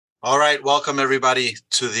All right, welcome everybody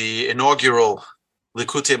to the inaugural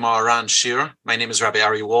Likutei Moharan Shir. My name is Rabbi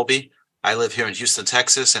Ari Wolbe. I live here in Houston,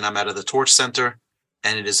 Texas, and I'm out of the Torch Center.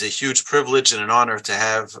 And it is a huge privilege and an honor to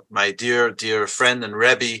have my dear friend and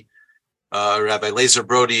Rebbe, Rabbi Lazer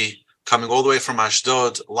Brody, coming all the way from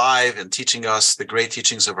Ashdod live and teaching us the great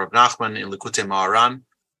teachings of Rab Nachman in Likutei Moharan.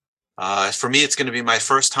 For me, it's going to be my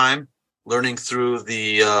first time learning through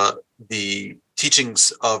the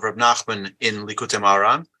teachings of Rab Nachman in Likutei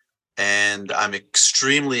Moharan. And I'm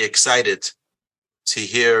extremely excited to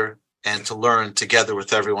hear and to learn together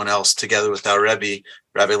with everyone else, together with our Rebbe,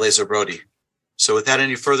 Rabbi Lazer Brody. So without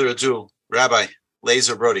any further ado, Rabbi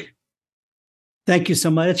Lazer Brody. Thank you so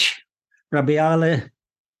much, Rabbi Ale,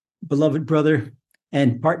 beloved brother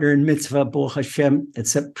and partner in mitzvah, Baruch Hashem.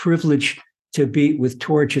 It's a privilege to be with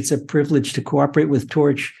Torch. It's a privilege to cooperate with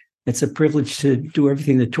Torch. It's a privilege to do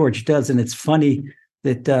everything the Torch does. And it's funny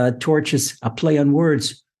that Torch is a play on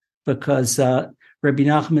words, because Rabbi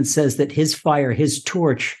Nachman says that his fire, his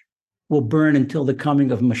torch, will burn until the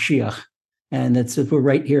coming of Mashiach. And we're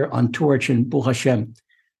right here on Torch and Baruch Hashem.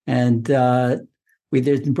 And there's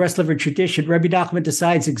in Breslover tradition, Rabbi Nachman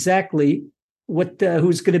decides exactly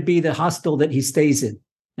who's going to be the hostel that he stays in.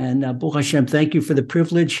 And Baruch Hashem, thank you for the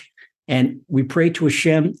privilege. And we pray to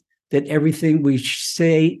Hashem that everything we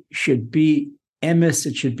say should be emes,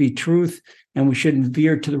 it should be truth, and we shouldn't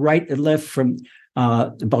veer to the right and left from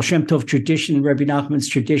the Baal Shem Tov tradition, Rabbi Nachman's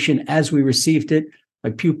tradition, as we received it, by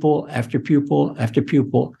pupil after pupil after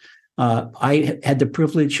pupil. I had the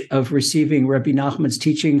privilege of receiving Rabbi Nachman's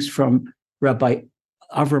teachings from Rabbi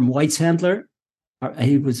Avram Weitzhandler.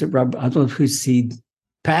 He was a rabbi, I don't know who's he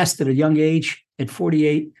passed at a young age, at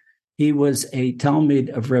 48. He was a Talmud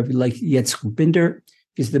of Rabbi Yitzchak Binder.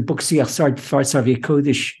 He's the book Siach Sarvi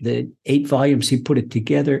Kodesh, the 8 volumes, he put it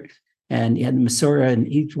together. And he had the Masorah, and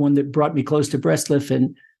he's one that brought me close to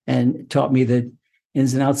Breslov and taught me the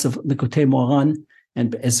ins and outs of Likutei Moharan.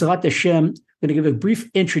 And Ezrat Hashem, I'm going to give a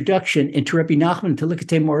brief introduction into Rabbi Nachman to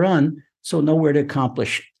Likutei Moharan, so we'll know where to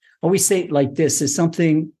accomplish. I always say it like this: is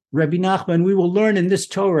something Rabbi Nachman, we will learn in this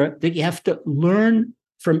Torah that you have to learn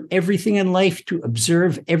from everything in life, to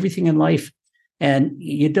observe everything in life, and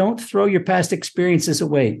you don't throw your past experiences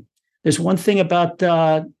away. There's one thing about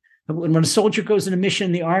when a soldier goes on a mission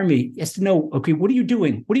in the army, he has to know, okay, what are you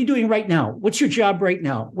doing? What are you doing right now? What's your job right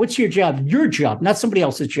now? What's your job? Your job, not somebody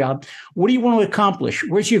else's job. What do you want to accomplish?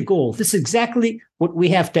 Where's your goal? This is exactly what we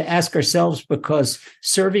have to ask ourselves, because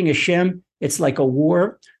serving Hashem, it's like a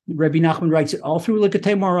war. Rabbi Nachman writes it all through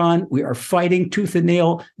Likutei Moharan. We are fighting tooth and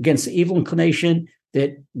nail against the evil inclination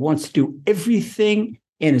that wants to do everything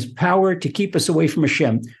in his power to keep us away from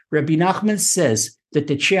Hashem. Rabbi Nachman says that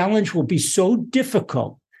the challenge will be so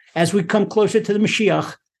difficult as we come closer to the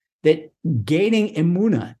Mashiach, that gaining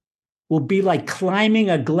emunah will be like climbing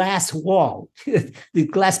a glass wall, the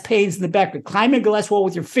glass panes in the back, climbing a glass wall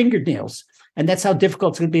with your fingernails. And that's how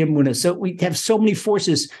difficult it's going to be emunah. So we have so many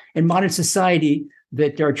forces in modern society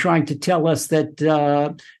that are trying to tell us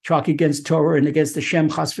that chalk against Torah and against the Shem,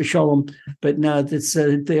 chas v'sholom. But no, that's,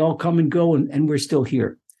 they all come and go, and we're still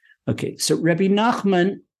here. Okay, so Rabbi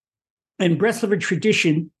Nachman, in Breslover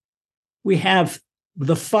tradition, we have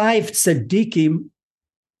the 5 tzaddikim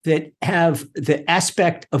that have the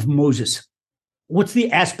aspect of Moses. What's the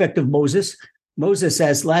aspect of Moses? Moses,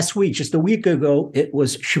 as last week, just a week ago, it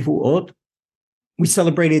was Shavuot. We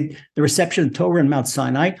celebrated the reception of Torah on Mount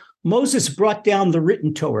Sinai. Moses brought down the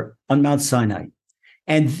written Torah on Mount Sinai.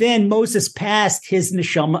 And then Moses passed his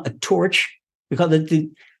neshama, a torch, because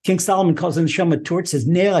King Solomon calls the neshama a torch, says,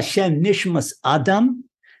 Ner Hashem Nishmas Adam,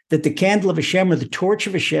 that the candle of Hashem, or the torch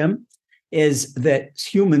of Hashem, is that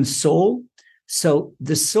human soul. So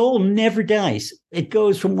the soul never dies. It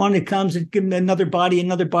goes from one, it comes, it gives another body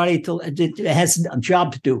until it has a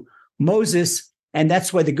job to do. Moses, and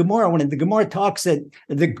that's why the Gemara, when the Gemara talks that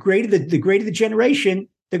the great of the generation,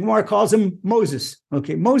 the Gemara calls him Moses.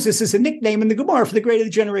 Okay, Moses is a nickname in the Gemara for the great of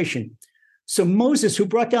the generation. So Moses, who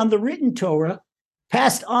brought down the written Torah,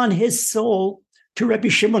 passed on his soul to Rabbi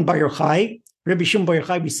Shimon Bar Yochai. Rabbi Shimon Bar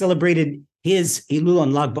Yochai, we celebrated his Elul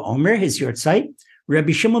on Lag BaOmer, his Yortzeit.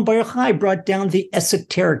 Rabbi Shimon Bar Yochai brought down the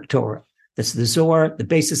esoteric Torah. That's the Zohar, the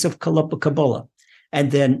basis of Kabbalah. And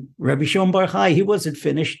then Rabbi Shimon Bar Yochai, he wasn't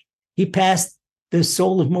finished. He passed the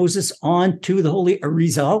soul of Moses on to the holy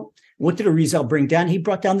Arizal. What did Arizal bring down? He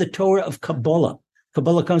brought down the Torah of Kabbalah.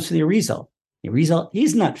 Kabbalah comes from the Arizal. The Arizal,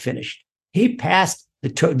 he's not finished. He passed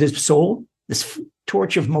the soul, this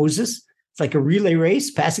torch of Moses. It's like a relay race,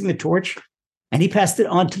 passing the torch. And he passed it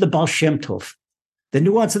on to the Baal Shem Tov. The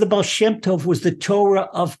nuance of the Baal Shem Tov was the Torah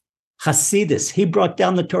of Hasidus. He brought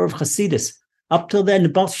down the Torah of Hasidus. Up till then, the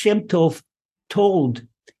Baal Shem Tov told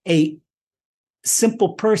a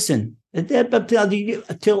simple person. Until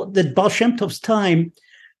the Baal Shem Tov's time,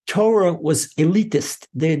 Torah was elitist.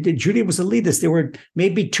 The Judaism was elitist. There were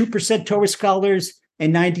maybe 2% Torah scholars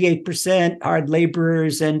and 98% hard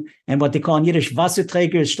laborers and what they call in Yiddish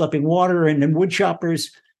Wasserträgers, schlepping water, and then wood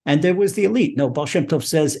choppers. And there was the elite. No, Baal Shem Tov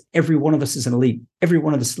says every one of us is an elite. Every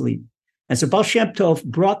one of us is elite. And so Baal Shem Tov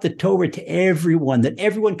brought the Torah to everyone, that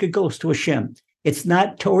everyone could go to Hashem.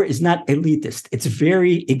 Torah is not elitist. It's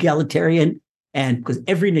very egalitarian, and because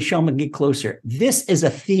every neshama can get closer. This is a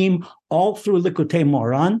theme all through Likutei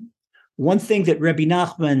Moharan. One thing that Rabbi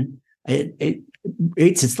Nachman,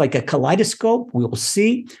 it's like a kaleidoscope. We will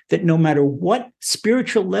see that no matter what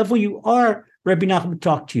spiritual level you are, Rabbi Nachman will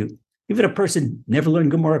talk to you. Even a person never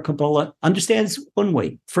learned Gemara Kabbalah understands one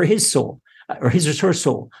way for his soul, or his or her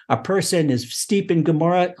soul. A person is steep in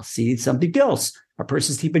Gemara, sees something else. A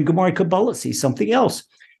person steep in Gemara Kabbalah sees something else.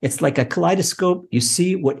 It's like a kaleidoscope. You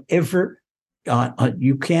see whatever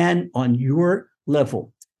you can on your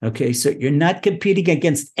level. Okay, so you're not competing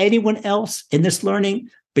against anyone else in this learning,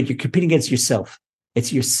 but you're competing against yourself.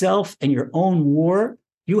 It's yourself and your own war.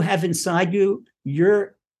 You have inside you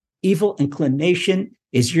your evil inclination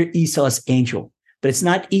is your Esau's angel. But it's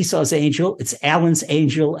not Esau's angel, it's Alan's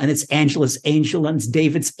angel, and it's Angela's angel, and it's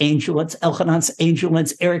David's angel, it's Elchanan's angel, and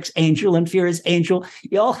it's Eric's angel, and Fira's angel.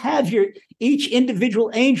 You all have each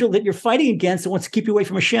individual angel that you're fighting against that wants to keep you away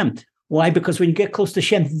from Hashem. Why? Because when you get close to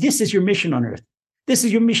Hashem, this is your mission on earth. This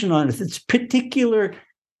is your mission on earth. It's particular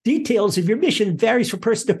details of your mission varies from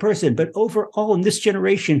person to person, but overall in this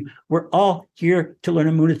generation, we're all here to learn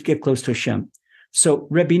Emunah, to get close to Hashem. So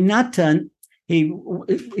Rabbi Natan, he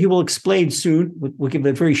will explain soon. We'll give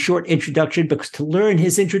a very short introduction, because to learn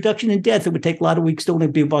his introduction in depth, it would take a lot of weeks. Don't want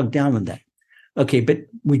to be bogged down on that. Okay, but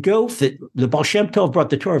we go, the Baal Shem Tov brought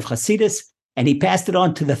the Torah of Hasidus, and he passed it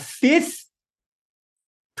on to the fifth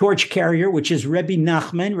torch carrier, which is Rabbi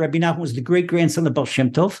Nachman. Rabbi Nachman was the great-grandson of Baal Shem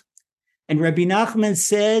Tov. And Rabbi Nachman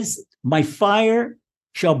says, my fire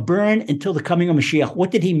shall burn until the coming of Mashiach.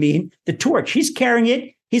 What did he mean? The torch. He's carrying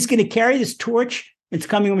it. He's going to carry this torch. It's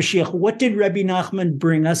coming of Mashiach. What did Rabbi Nachman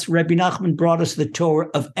bring us? Rabbi Nachman brought us the Torah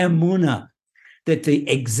of Emunah, that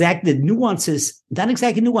the nuances, not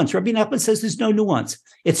exactly nuance. Rabbi Nachman says there's no nuance.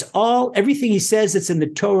 It's everything he says, it's in the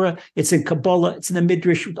Torah, it's in Kabbalah, it's in the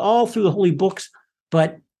Midrash, all through the holy books,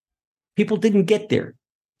 but people didn't get there.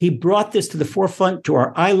 He brought this to the forefront, to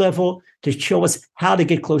our eye level, to show us how to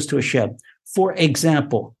get close to Hashem. For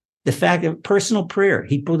example, the fact of personal prayer,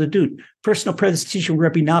 he pulled a dude. Personal prayer, this teaching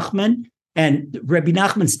Rabbi Nachman, and Rabbi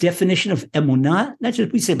Nachman's definition of emunah, not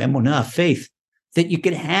just we say emunah, faith, that you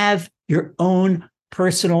can have your own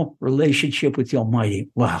personal relationship with the Almighty.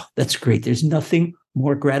 Wow, that's great. There's nothing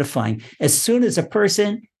more gratifying. As soon as a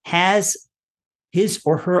person has his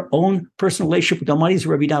or her own personal relationship with the Almighty, as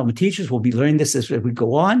Rabbi Nachman teaches, we'll be learning this as we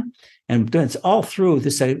go on, and it's all through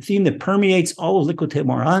this theme that permeates all of Likutei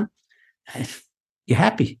Moharan. You're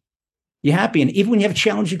happy. You're happy. And even when you have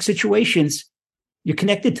challenging situations, you're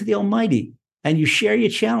connected to the Almighty and you share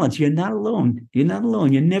your challenge. You're not alone. You're not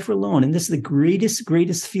alone. You're never alone. And this is the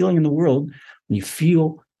greatest feeling in the world, when you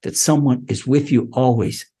feel that someone is with you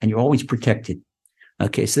always and you're always protected.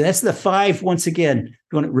 Okay, so that's the five. Once again,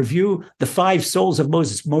 you want to review the five souls of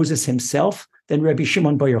Moses. Moses himself, then Rabbi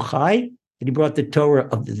Shimon Bar Yochai, and he brought the Torah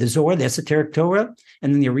of the Zohar, the esoteric Torah,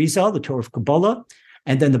 and then the Arizal, the Torah of Kabbalah,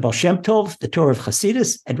 and then the Baal Shem Tov, the Torah of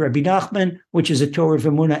Hasidus, and Rabbi Nachman, which is a Torah of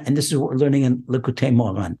Emunah, and this is what we're learning in Likutei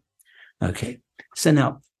Moharan. Okay, so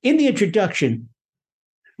now, in the introduction,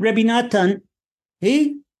 Rabbi Natan,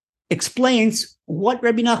 he explains what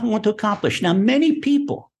Rabbi Nachman wanted to accomplish. Now, many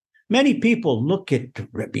people look at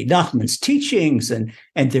Rabbi Nachman's teachings and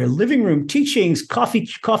their living room teachings, coffee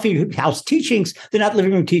house teachings. They're not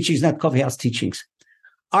living room teachings, not coffee house teachings.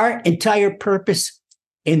 Our entire purpose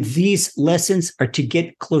in these lessons are to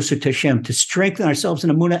get closer to Hashem, to strengthen ourselves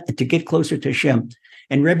in Emunah, and to get closer to Hashem.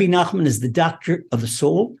 And Rabbi Nachman is the doctor of the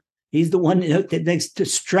soul. He's the one that makes to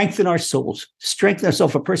strengthen our souls. Strengthen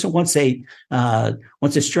ourselves. A person wants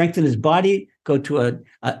to strengthen his body, go to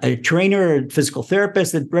a trainer or a physical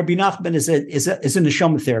therapist. That Rabbi Nachman is a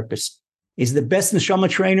neshama therapist. He's the best neshama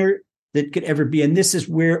trainer that could ever be. And this is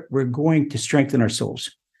where we're going to strengthen our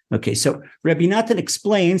souls. Okay, so Rabbi Natan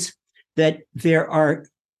explains that there are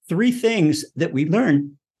three things that we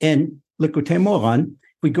learn in Likutei Moharan.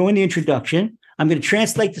 We go in the introduction. I'm going to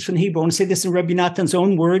translate this from Hebrew. I want to say this in Rabbi Natan's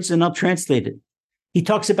own words, and I'll translate it. He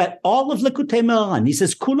talks about all of Likutei Moharan. He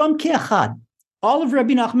says, Kulam ke'achad, all of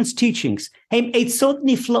Rabbi Nachman's teachings, Heim eitzot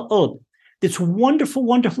niflaot, this wonderful,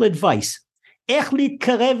 wonderful advice. Ech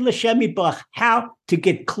litkarev l'Hashem yitbarach, how to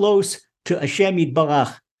get close to Hashem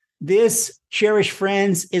yitbarach. This, cherished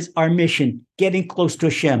friends, is our mission, getting close to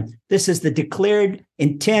Hashem. This is the declared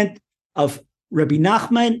intent of Rabbi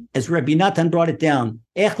Nachman, as Rabbi Natan brought it down.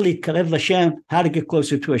 Ech litkarev l'Hashem, how to get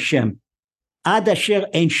closer to Hashem. Ad asher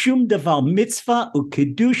ein shum davar mitzvah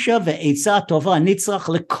u'kedusha ve'etzah tova nitzrach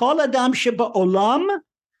lekol adam sheba'olam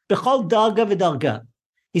b'chol darga v'darga.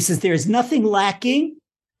 He says there is nothing lacking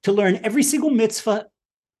to learn every single mitzvah,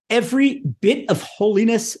 every bit of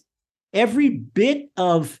holiness, every good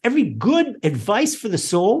advice for the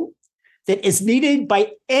soul that is needed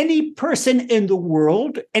by any person in the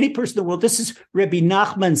world. This is Rabbi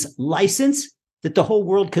Nachman's license that the whole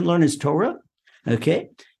world can learn his Torah, okay?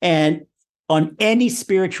 And on any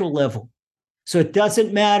spiritual level. So it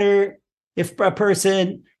doesn't matter if a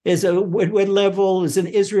person is what level is in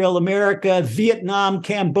Israel, America, Vietnam,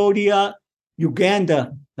 Cambodia,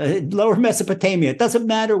 Uganda, Lower Mesopotamia. It doesn't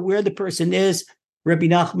matter where the person is. Rabbi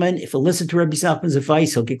Nachman, if he'll listen to Rabbi Nachman's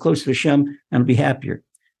advice, he'll get closer to Hashem and be happier.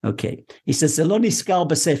 Okay. He says, in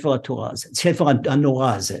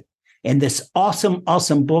this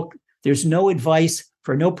awesome book, there's no advice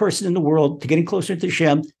for no person in the world to getting closer to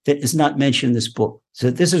Hashem that is not mentioned in this book. So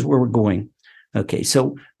this is where we're going. Okay,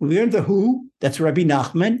 so we learned the who, that's Rabbi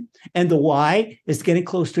Nachman, and the why is getting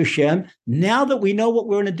close to Hashem. Now that we know what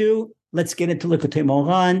we're going to do, let's get into Likutei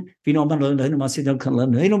Moharan.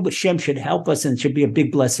 Hashem should help us and it should be a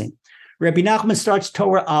big blessing. Rabbi Nachman starts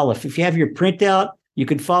Torah Alef. If you have your printout, you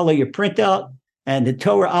can follow your printout. And the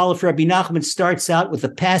Torah Alef, Rabbi Nachman starts out with a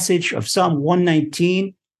passage of Psalm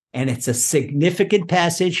 119. And it's a significant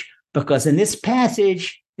passage because in this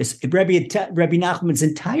passage, Rabbi Nachman's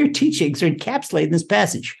entire teachings are encapsulated in this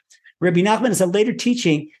passage. Rabbi Nachman is a later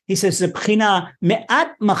teaching. He says,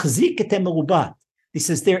 he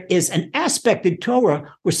says there is an aspect in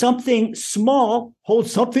Torah where something small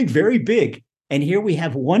holds something very big. And here we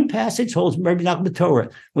have one passage holds Rabbi Nachman Torah.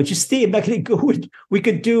 Which is Steve, we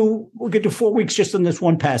could do 4 weeks just on this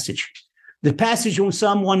one passage. The passage in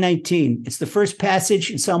Psalm 119, it's the first passage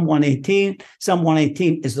in Psalm 118. Psalm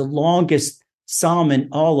 118 is the longest psalm in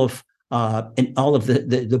all of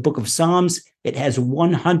the book of Psalms. It has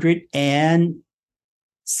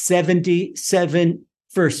 177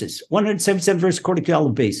 verses. 177 verses according to the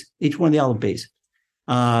Alef Beis, each one of the Alef Beis.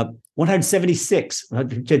 176.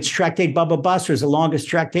 It's Tractate Baba Basra is the longest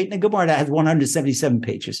tractate, and the Gemara has 177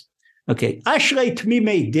 pages. Okay. Ashrei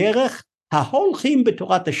tmimei derech haholchim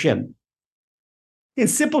b'torat Hashem. In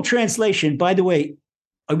simple translation, by the way,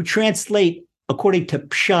 I would translate according to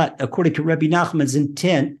Pshat, according to Rabbi Nachman's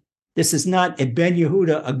intent. This is not a Ben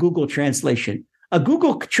Yehuda, a Google translation. A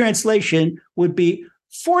Google translation would be,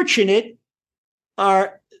 fortunate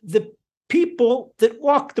are the people that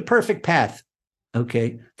walk the perfect path,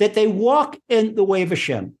 okay? That they walk in the way of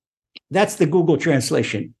Hashem. That's the Google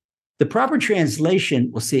translation. The proper translation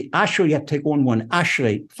will say, Ashrei, you have to take one,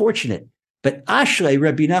 Ashrei, fortunate. But Ashrei,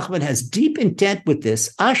 Rabbi Nachman has deep intent with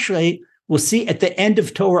this. Ashrei, we'll see at the end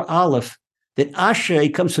of Torah Alef, that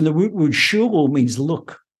Ashrei comes from the root word shul, means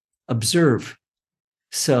look, observe.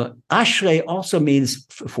 So Ashrei also means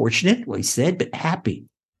fortunate, what he said, but happy.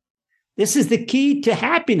 This is the key to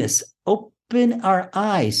happiness. Open our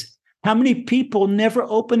eyes. How many people never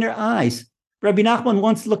open their eyes? Rabbi Nachman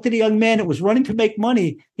once looked at a young man that was running to make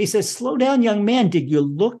money. He says, slow down, young man. Did you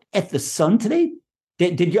look at the sun today?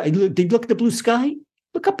 Did you look at the blue sky?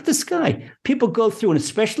 Look up at the sky. People go through, and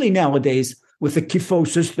especially nowadays with the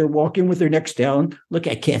kyphosis, they're walking with their necks down. Look,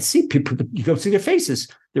 I can't see people. You don't see their faces.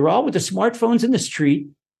 They're all with the smartphones in the street.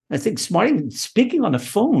 I think speaking on the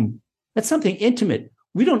phone, that's something intimate.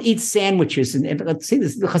 We don't eat sandwiches, and let's say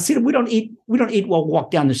this: the Hasidim, we don't eat while we walk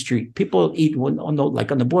down the street. People eat on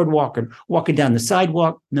the boardwalk or walking down the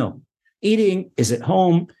sidewalk. No, eating is at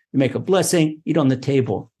home. You make a blessing, eat on the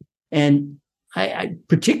table, and I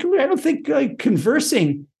particularly, I don't think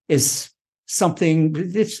conversing is something.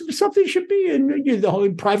 It's something should be in the whole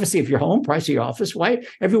privacy of your home, privacy of your office. Why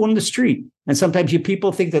everyone in the street? And sometimes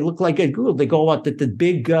people think they look like a Google. They go out this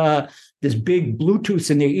big Bluetooth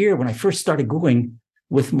in their ear. When I first started going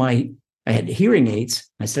with I had hearing aids.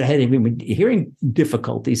 I said I had hearing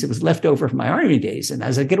difficulties. It was left over from my army days. And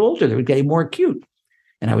as I get older, they were getting more acute.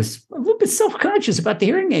 And I was a little bit self-conscious about the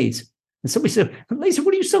hearing aids. And somebody said, Lisa,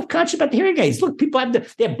 what are you self-conscious about the hearing aids? Look, people have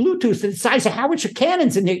they have Bluetooth the size of howitzer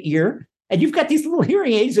cannons in their ear, and you've got these little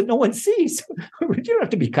hearing aids that no one sees. You don't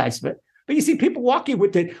have to be conscious of it. But you see people walking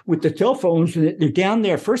with the telephones, and they're down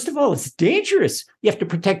there. First of all, it's dangerous. You have to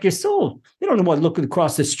protect your soul. They don't know what looking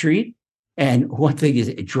across the street. And one thing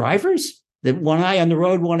is drivers, that one eye on the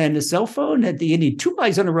road, one eye on the cell phone, and you need 2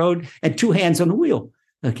 eyes on the road and 2 hands on the wheel.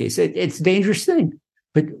 Okay, so it's a dangerous thing.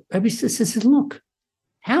 But Rabbi says, look,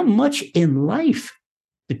 how much in life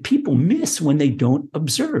that people miss when they don't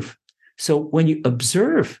observe. So when you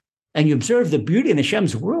observe, and you observe the beauty in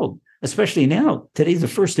Hashem's world, especially now, today's the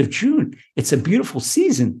 1st of June, it's a beautiful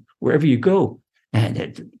season wherever you go. And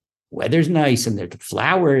the weather's nice, and the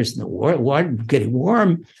flowers, and the water getting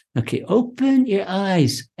warm. Okay, open your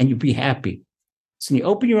eyes, and you'll be happy. So you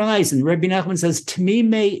open your eyes, and Rabbi Nachman says,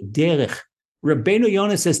 Tmimei derech. Rabbeinu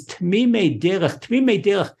Yonah says, Tmimei derech. Tmimei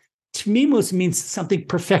derech. Tmimus means something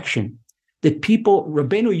perfection. That people,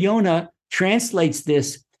 Rabbeinu Yonah translates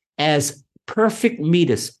this as perfect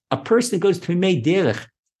midas. A person goes to Tmimei derech.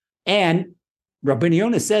 And Rabbeinu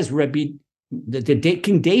Yonah says,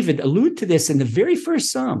 King David alluded to this in the very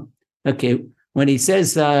first psalm. Okay, when he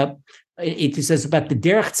says about the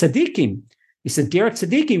derech tzaddikim, he said derech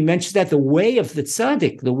tzaddikim mentions that the way of the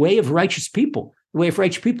tzaddik, the way of righteous people, the way of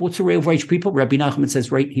righteous people. What's the way of righteous people? Rabbi Nachman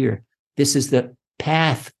says right here, this is the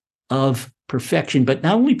path of perfection, but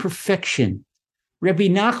not only perfection. Rabbi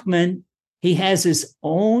Nachman, he has his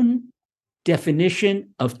own definition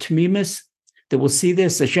of tmimus. That we'll see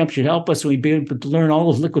this. Hashem should help us when we be able to learn all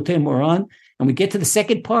of Likutei Moharan. And we get to the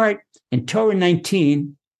second part in Torah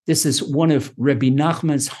 19. This is one of Rabbi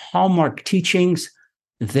Nachman's hallmark teachings,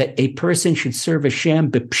 that a person should serve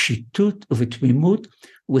Hashem b'pshitut uv'tmimut,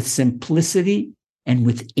 with simplicity and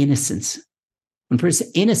with innocence. When a person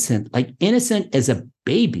innocent, like innocent as a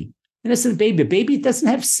baby, innocent baby. A baby doesn't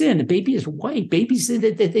have sin. A baby is white. Babies,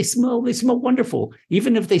 they smell wonderful.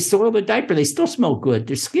 Even if they soil their diaper, they still smell good.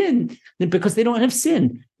 Their skin, because they don't have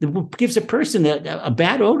sin. What gives a person a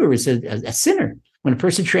bad odor is a sinner. When a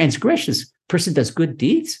person transgresses, a person does good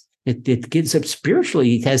deeds, it gives up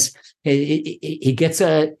spiritually. He gets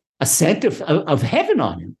a scent of heaven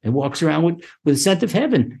on him and walks around with a scent of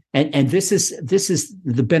heaven. And this is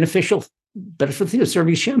the beneficial thing of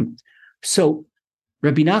serving Hashem. So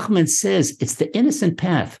Rabbi Nachman says it's the innocent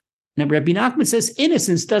path. Now, Rabbi Nachman says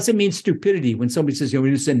innocence doesn't mean stupidity. When somebody says you're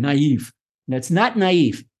innocent, naive. No, it's not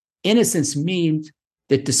naive. Innocence means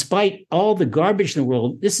that despite all the garbage in the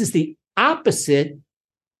world, this is the opposite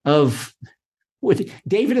of what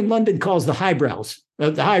David in London calls the highbrows.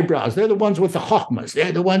 The highbrows, they're the ones with the chokhmas.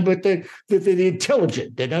 They're the ones with the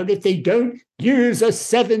intelligent. If they don't use a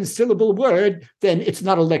 7-syllable word, then it's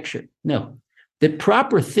not a lecture. No, the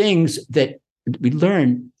proper things that we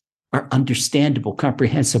learn are understandable,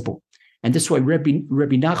 comprehensible. And this is why Rabbi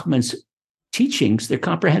Nachman's teachings, they're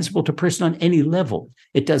comprehensible to a person on any level.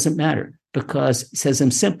 It doesn't matter, because it says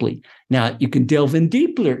them simply. Now, you can delve in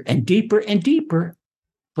deeper and deeper and deeper,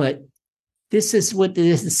 but this is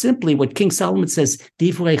simply what King Solomon says,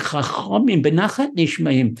 Divrei chachamim benachat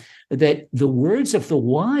nishmaim, that the words of the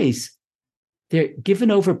wise, they're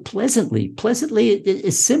given over pleasantly. Pleasantly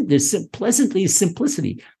is pleasantly is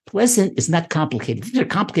simplicity. Pleasant is not complicated. Things are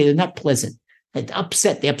complicated, not pleasant. They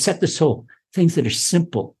upset the soul. Things that are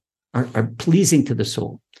simple are pleasing to the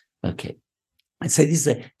soul. Okay. I'd say these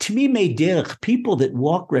are Tmimei derech, people that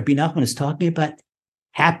walk. Rabbi Nachman is talking about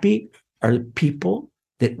happy are the people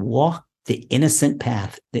that walk the innocent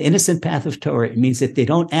path. The innocent path of Torah. It means that they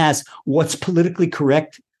don't ask what's politically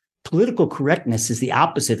correct. Political correctness is the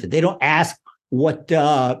opposite. They don't ask what,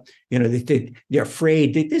 they're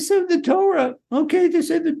afraid. They say the Torah. Okay, they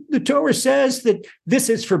say the Torah says that this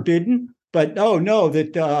is forbidden, but oh no,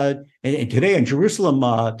 that and today in Jerusalem,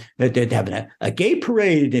 that they're having a gay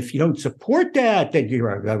parade. If you don't support that, then you're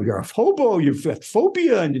a hobo, you've got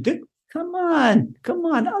phobia. And come on.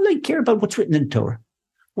 All I care about what's written in the Torah.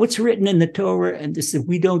 What's written in the Torah, and this is,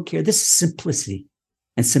 we don't care. This is simplicity.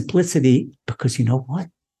 And simplicity, because you know what?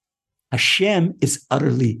 Hashem is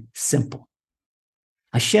utterly simple.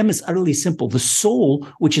 Hashem is utterly simple. The soul,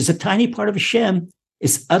 which is a tiny part of Hashem,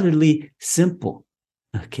 is utterly simple.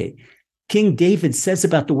 Okay. King David says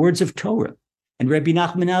about the words of Torah, and Rabbi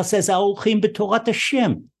Nachman now says, "Ha'olchim b'Torat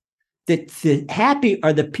Hashem," that the happy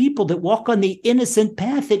are the people that walk on the innocent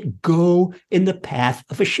path, that go in the path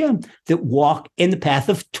of Hashem, that walk in the path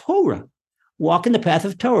of Torah. Walk in the path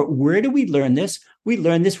of Torah. Where do we learn this? We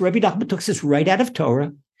learn this. Rabbi Nachman took this right out of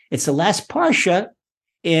Torah. It's the last parsha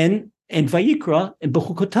in Vayikra in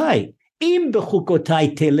Bechukotai. Im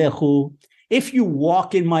Bechukotai telechu. If you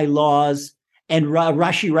walk in my laws, and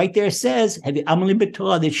Rashi right there says,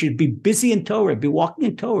 they should be busy in Torah, be walking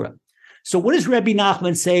in Torah. So what does Rabbi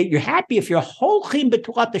Nachman say? You're happy if you're holchim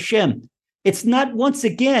b'Torat Hashem. It's not, once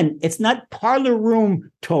again, it's not parlor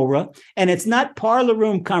room Torah, and it's not parlor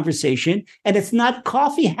room conversation, and it's not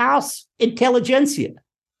coffee house intelligentsia.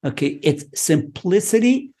 Okay, it's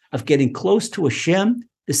simplicity of getting close to Hashem,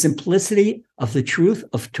 the simplicity of the truth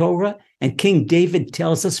of Torah. And King David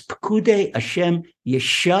tells us, Pekudei Hashem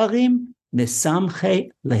yesharim mesamche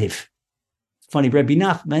lev. Funny, Rabbi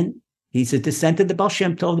Nachman, He's a descendant of Baal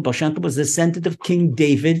Shem Tov. The Baal Shem Tov was a descendant of King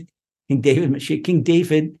David. King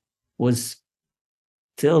David was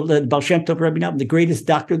till the Baal Shem Tov Rabbi Nachman, the greatest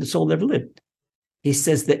doctor of the soul ever lived. He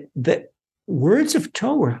says that the words of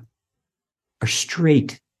Torah are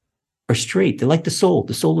straight. They're like the soul.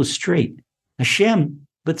 The soul is straight. Hashem,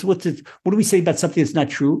 but what do we say about something that's not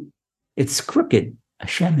true? It's crooked.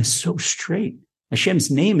 Hashem is so straight.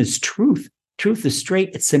 Hashem's name is truth. Truth is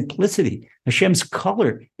straight. It's simplicity. Hashem's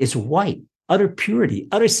color is white. Utter purity,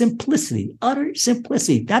 utter simplicity,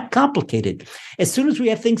 not complicated. As soon as we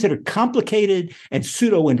have things that are complicated and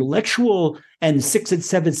pseudo-intellectual and 6 and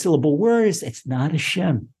 7 syllable words, it's not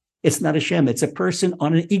Hashem. It's not Hashem. It's a person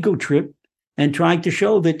on an ego trip and trying to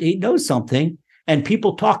show that he knows something, and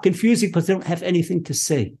people talk confusing because they don't have anything to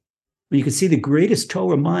say. When you can see the greatest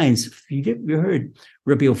Torah minds, you heard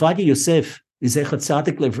Rabbi Ovadia Yosef, Zechat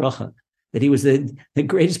Tzadik Levracha, that he was the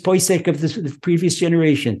greatest posek of the previous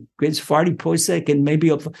generation, greatest Sephardi posek, and maybe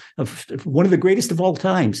of one of the greatest of all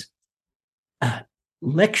times. A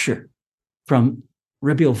lecture from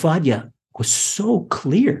Rabbi Ovadia was so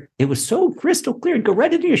clear. It was so crystal clear. It'd go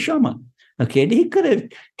right into your Shema. Okay, and he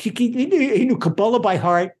knew Kabbalah by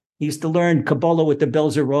heart. He used to learn Kabbalah with the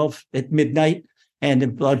Belzer Rov at midnight. And a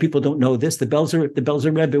lot of people don't know this. The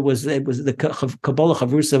Belzer Rebbe was the Kabbalah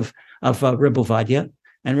Chavrusa of Rebbe Ovadia.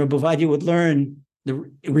 And Rebbe Ovadia would learn the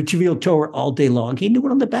revealed Torah all day long. He knew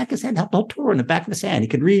it on the back of his hand, the whole Torah on the back of his hand. He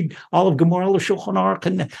could read all of Gemara, Shulchan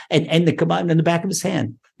Aruch, and the Kabbalah in the back of his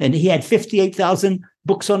hand. And he had 58,000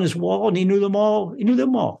 books on his wall, and he knew them all.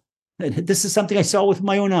 And this is something I saw with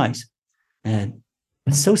my own eyes. And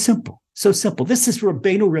it's so simple. This is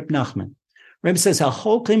Rabbeinu Reb Nachman. Rebbe says,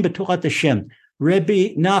 "Ha'chol klein b'torat Hashem."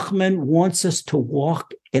 Rebbe Nachman wants us to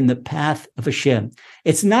walk in the path of Hashem.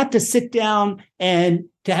 It's not to sit down and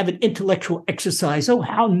to have an intellectual exercise. Oh,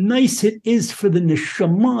 how nice it is for the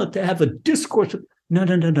neshama to have a discourse.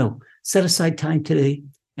 No. Set aside time today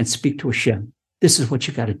and speak to Hashem. This is what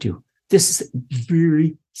you got to do. This is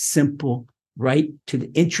very simple, right to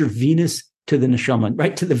the intravenous, to the neshama,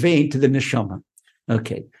 right to the vein, to the neshama.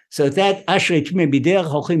 Okay, so that Ashrei Tmei B'derech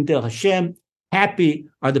Holchim Derech Hashem. Happy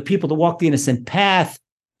are the people that walk the innocent path,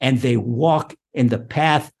 and they walk in the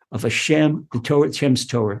path of Hashem, the Torah, Hashem's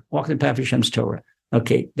Torah. Walk in the path of Hashem's Torah.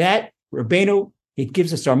 Okay, that Rabbeinu, he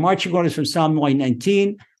gives us our marching orders from Psalm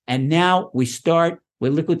 119, and now we start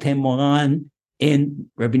with Likutei Moran in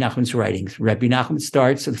Rabbi Nachman's writings. Rabbi Nachman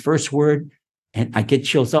starts with the first word, and I get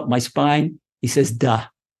chills up my spine. He says, da.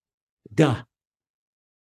 Da.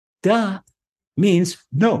 Da means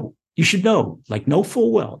no. You should know, like know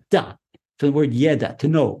full well. Da. So the word yeda, to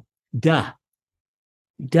know. Da.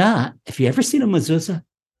 Da, if you ever seen a mezuzah,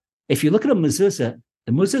 if you look at a mezuzah,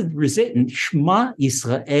 the mezuzah is written, Shema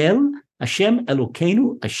Yisrael, Hashem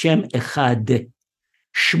Elokeinu, Hashem Echad.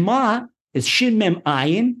 Shema is Shin Mem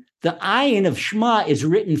Ayin. The Ayin of Shema is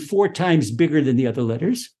written 4 times bigger than the other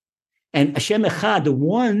letters. And Hashem Echad, the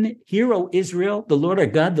one, hero Israel, the Lord our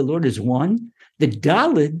God, the Lord is one. The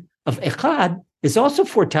Daled of Echad is also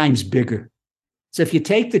 4 times bigger. So if you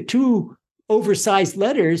take the 2 oversized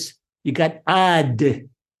letters, you got Ad,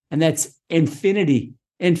 and that's infinity,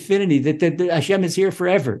 that Hashem is here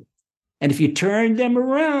forever. And if you turn them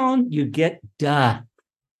around, you get Da,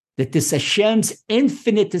 that this Hashem's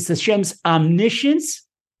infinite, this Hashem's omniscience,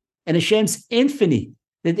 and Hashem's infinity.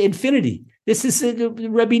 This is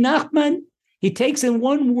Rabbi Nachman. He takes in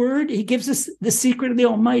one word, he gives us the secret of the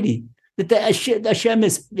Almighty, that the Hashem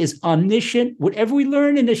is omniscient. Whatever we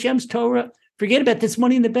learn in Hashem's Torah, forget about this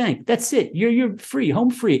money in the bank. That's it. You're free,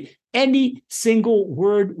 home free. Any single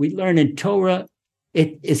word we learn in Torah,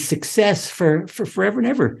 it is success for forever and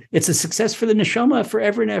ever. It's a success for the neshama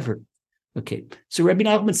forever and ever. Okay, so Rabbi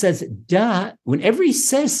Nachman says, da, whenever he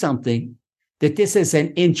says something, that this is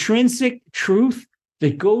an intrinsic truth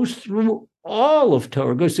that goes through all of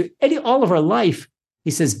Torah, goes through all of our life,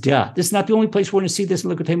 he says, da. This is not the only place we're going to see this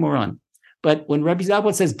in Likutei Moran. But when Rabbi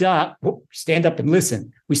Zabot says da, stand up and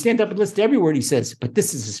listen. We stand up and listen to every word he says, but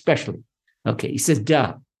this is especially. Okay, he says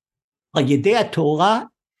da. Al yedei Torah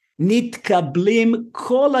nitkablim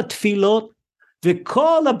kol hatfilot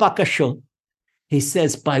v'kol habakashot. He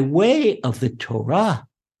says, by way of the Torah,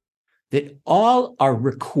 that all our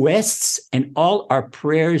requests and all our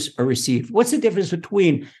prayers are received. What's the difference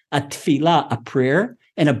between a tefillah, a prayer,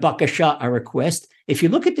 and a bakasha, a request? If you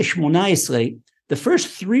look at the Shmona Esrei, the first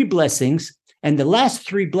 3 blessings and the last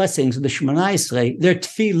 3 blessings of the Shemona Esrei, they're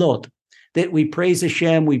tefillot, that we praise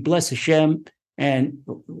Hashem, we bless Hashem, and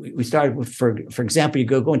we started with, for example, you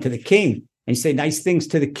go into the king, and you say nice things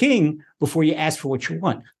to the king before you ask for what you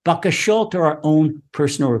want. Bakashot are our own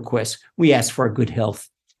personal requests. We ask for our good health.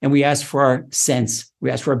 and we ask for our sense. We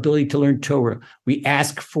ask for our ability to learn Torah. We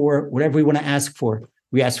ask for whatever we want to ask for.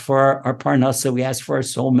 We ask for our parnasa. We ask for our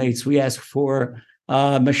soulmates. We ask for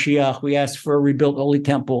Mashiach. We ask for a rebuilt Holy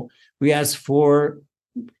Temple. We ask for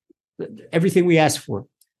everything we ask for.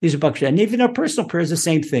 These are bakashot. And even our personal prayer is the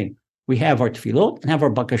same thing. We have our tefillot and have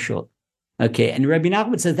our bakashot. Okay, and Rabbi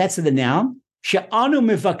Nachman says that's the noun. She'anu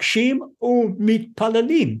mevakshim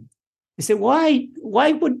u'mitpalalim. He said, why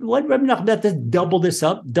would Rabbi Nachman have to double this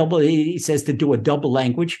up? He says to do a double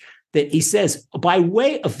language. That he says, by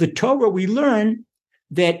way of the Torah, we learn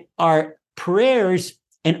that our prayers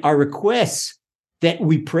and our requests that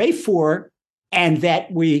we pray for and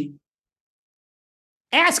that we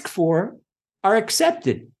ask for are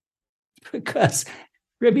accepted. Because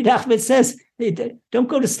Rabbi Nachman says, hey, don't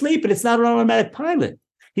go to sleep, and it's not an automatic pilot.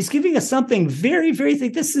 He's giving us something very, very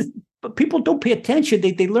thick. But people don't pay attention.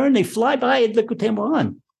 They learn, they fly by it, Likutei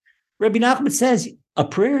Moharan. Rabbi Nachman says, a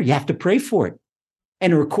prayer, you have to pray for it.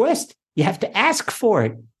 And a request, you have to ask for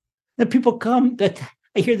it. Then people come,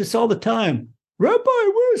 I hear this all the time. Rabbi,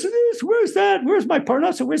 where's this? Where's that? Where's my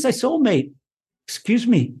parnasa? Where's my soulmate? Excuse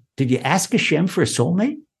me, did you ask Hashem for a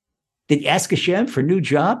soulmate? Did you ask Hashem for a new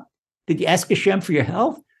job? Did you ask Hashem for your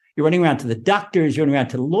health? You're running around to the doctors, you're running around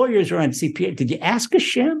to the lawyers, you're around CPA. Did you ask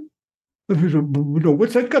Hashem? No,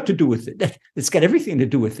 what's that got to do with it? It's got everything to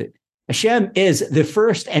do with it. Hashem is the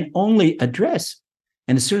first and only address.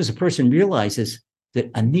 And as soon as a person realizes that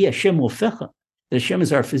Ani Hashem Ofecha, that Hashem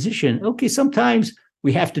is our physician, okay, sometimes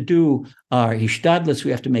we have to do our hishtadlus,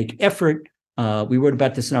 we have to make effort. We wrote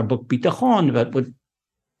about this in our book, Bitachon, about what,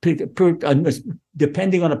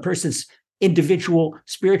 depending on a person's individual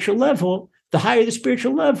spiritual level, the higher the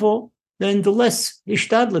spiritual level, then the less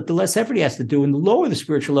hishtadlut, the less effort he has to do. And the lower the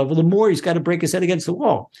spiritual level, the more he's got to break his head against the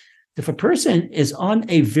wall. If a person is on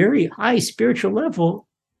a very high spiritual level,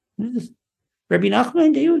 Rabbi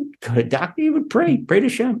Nachman, he would go to a doctor, he would pray to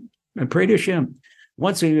Hashem, and pray to Hashem.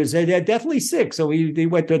 Once he was deathly sick, so he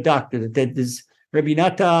went to a doctor. That is Rabbi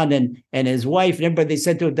Natan and his wife and everybody, they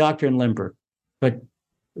sent to a doctor in Limburg. But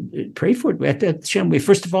pray for it. We have to, Hashem,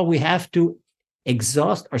 first of all, we have to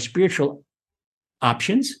exhaust our spiritual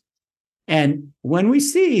options. And when we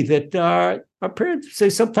see that our parents say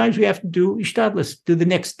sometimes we have to do ishtadlus, do the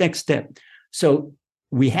next step. So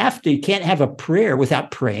you can't have a prayer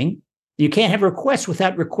without praying. You can't have a request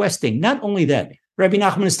without requesting. Not only that, Rabbi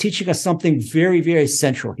Nachman is teaching us something very, very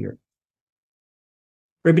essential here.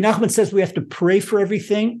 Rabbi Nachman says we have to pray for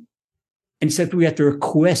everything, and he says we have to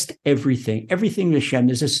request everything to Hashem.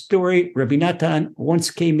 There's a story. Rabbi Natan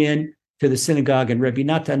once came in to the synagogue, and Rabbi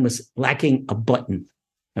Natan was lacking a button.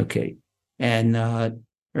 Okay. And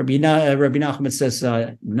Rabbi Nachman says,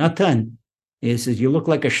 Natan, he says, you look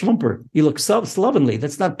like a schlumper. You look slovenly.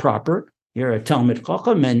 That's not proper. You're a Talmid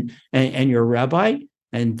Chacham and you're a rabbi.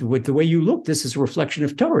 And with the way you look, this is a reflection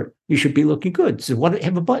of Torah. You should be looking good. So why don't you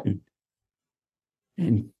have a button?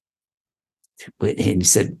 And he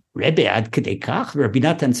said, Rebbe, ad kedei kach. Rabbi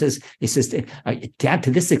Natan says,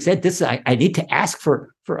 to this extent, I need to ask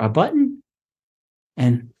for a button.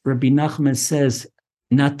 And Rabbi Nachman says,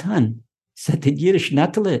 Natan, said in Yiddish,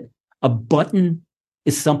 Natale, a button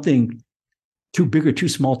is something too big or too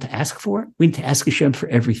small to ask for. We need to ask Hashem for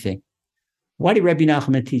everything. Why did Rabbi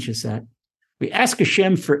Nachman teach us that? We ask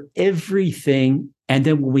Hashem for everything, and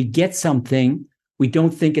then when we get something, we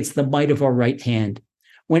don't think it's the might of our right hand.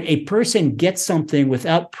 When a person gets something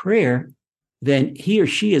without prayer, then he or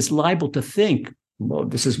she is liable to think, well,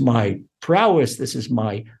 this is my prowess, this is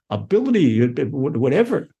my ability,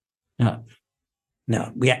 whatever.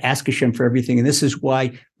 No, we ask Hashem for everything, and this is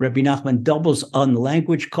why Rabbi Nachman doubles on the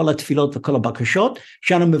language, kol tefillot v'kol bakashot,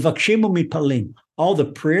 shanu mevakshim u'mitpalim. All the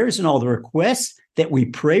prayers and all the requests that we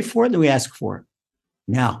pray for and that we ask for.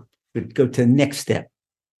 Now, we go to the next step.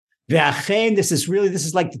 Ve'achen, this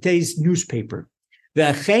is like today's newspaper.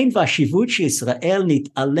 Ve'achen v'ashivut she'Yisrael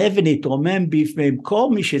nit'alev v'nitromem b'fnei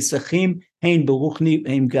kol mi she'tzachim hein beruchni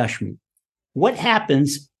hein gashmi. What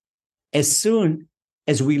happens as soon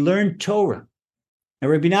as we learn Torah? And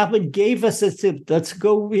Rabbi Nachman gave us a tip. Let's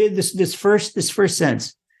go with this first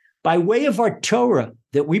sentence. By way of our Torah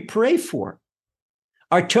that we pray for,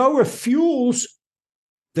 our Torah fuels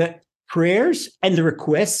the prayers and the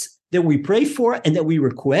requests that we pray for and that we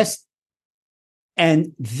request.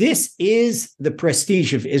 And this is the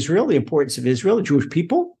prestige of Israel, the importance of Israel, the Jewish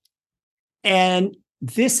people. And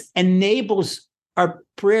this enables our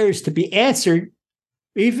prayers to be answered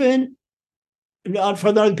even not for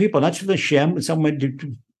other people, not for the Shem.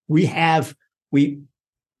 We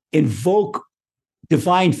invoke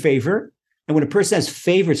divine favor. And when a person has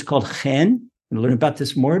favor, it's called chen. We'll learn about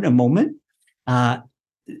this more in a moment.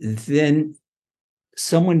 Then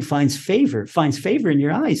someone finds favor in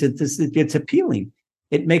your eyes. It's appealing.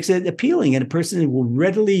 It makes it appealing, and a person will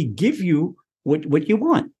readily give you what you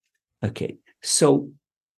want. Okay, so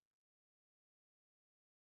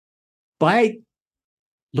by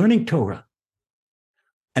learning Torah,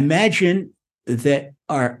 imagine that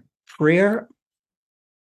our prayer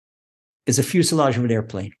is a fuselage of an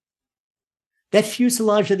airplane. That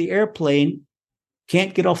fuselage of the airplane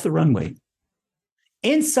can't get off the runway.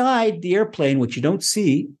 Inside the airplane, what you don't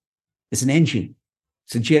see is an engine.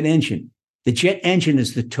 It's a jet engine. The jet engine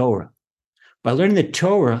is the Torah. By learning the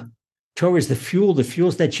Torah is the fuel that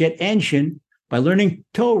fuels that jet engine. By learning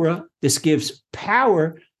Torah, this gives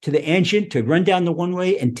power to the engine to run down the one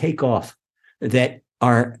way and take off. That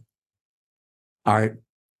our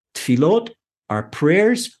tefillot, our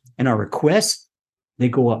prayers, and our requests, they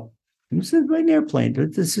go up. This is like an airplane.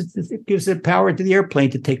 It gives the power to the airplane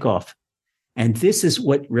to take off. And this is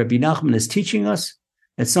what Rabbi Nachman is teaching us.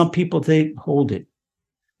 And some people, they hold it.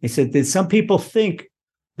 He said that some people think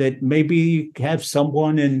that maybe you have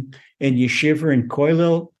someone in yeshiva and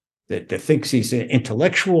kollel that thinks he's an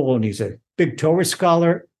intellectual and he's a big Torah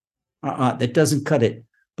scholar. That doesn't cut it,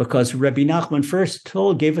 because Rabbi Nachman first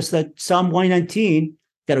gave us that Psalm 119,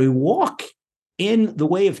 that we walk in the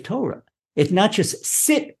way of Torah. It's not just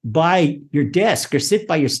sit by your desk or sit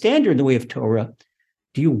by your standard in the way of Torah.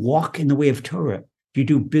 Do you walk in the way of Torah? Do you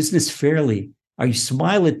do business fairly? Are you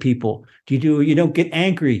smile at people? You don't get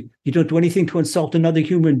angry? You don't do anything to insult another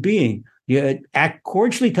human being? You act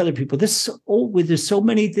cordially to other people. There's so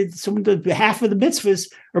many, half of the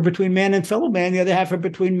mitzvahs are between man and fellow man. The other half are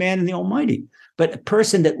between man and the Almighty. But a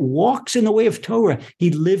person that walks in the way of Torah,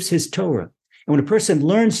 he lives his Torah. And when a person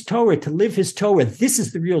learns Torah to live his Torah, this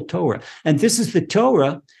is the real Torah. And this is the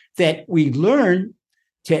Torah that we learn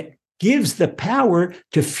that gives the power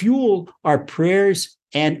to fuel our prayers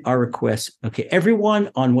and our requests. Okay,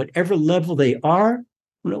 everyone on whatever level they are,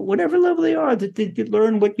 that they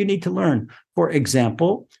learn what you need to learn. For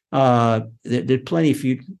example, there's plenty. If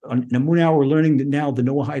you on Emunah, we're learning now the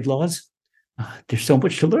Noahide laws. There's so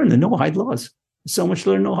much to learn. The Noahide laws. So much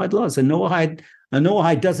to learn Noahide laws. And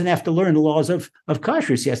Noahide doesn't have to learn the laws of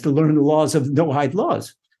kashrus. He has to learn the laws of Noahide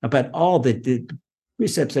laws about all the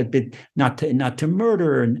precepts that been not to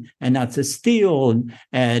murder and not to steal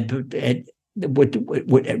and what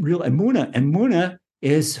real Emunah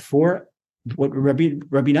is for. What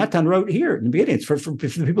Rabbi Natan wrote here in the beginning, it's for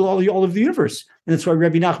people all over the universe. And that's why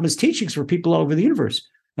Rabbi Nachman's teachings for people all over the universe.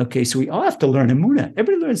 Okay, so we all have to learn Emunah.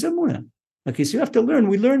 Everybody learns Emunah. Okay, so you have to learn.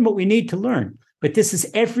 We learn what we need to learn. But this is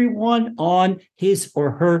everyone on his or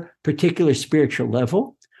her particular spiritual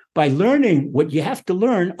level. By learning what you have to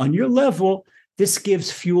learn on your level, this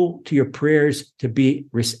gives fuel to your prayers to be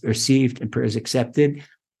received and prayers accepted,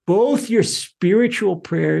 both your spiritual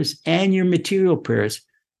prayers and your material prayers.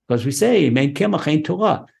 Because we say, "Mein kemach ein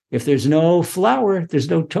Torah." If there's no flour, there's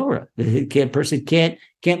no Torah. The person can't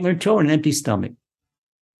learn Torah on an empty stomach.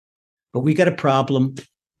 But we got a problem.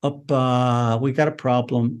 We got a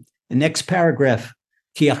problem. The next paragraph,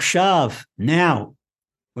 Ki achshav, now.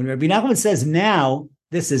 When Rabbi Nachman says now,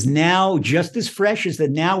 this is now just as fresh as the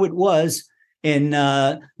now it was in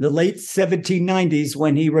the late 1790s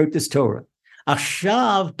when he wrote this Torah.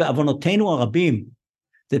 Achshav be'avonotenu harabim,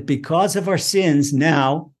 that because of our sins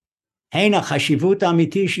now, Heina chashivut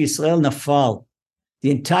amiti Yisrael nafal,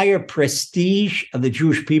 the entire prestige of the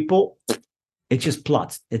Jewish people, it just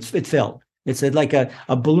plots. It fell. It's like a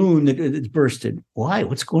balloon that's bursted. Why?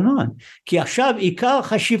 What's going on? Ki achshav ikar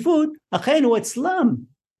chashivut achenu etzlam.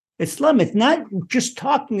 Islam, it's not just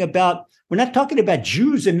talking about, we're not talking about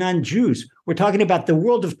Jews and non-Jews. We're talking about the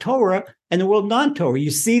world of Torah and the world non-Torah.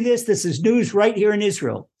 You see this is news right here in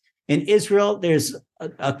Israel. In Israel, there's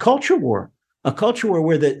a culture war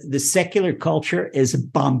where the secular culture is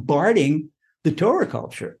bombarding the Torah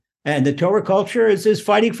culture. And the Torah culture is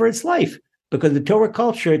fighting for its life, because the Torah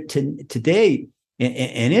culture today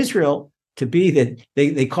in Israel, to be that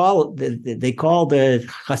they call the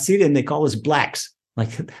Hasidim, they call us blacks.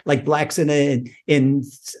 Like blacks in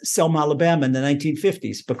Selma, Alabama in the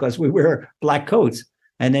 1950s, because we wear black coats,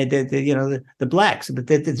 and the blacks. But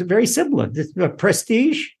it's very similar. It's a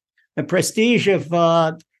prestige of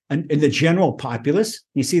in the general populace.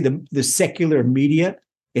 You see the secular media.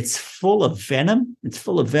 It's full of venom. It's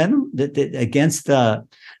full of venom that against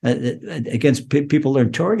people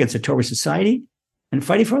learn Torah, against the Torah society, and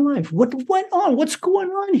fighting for life. What went on? What's going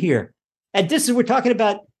on here? And we're talking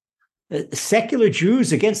about secular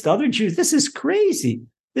Jews against other Jews. This is crazy.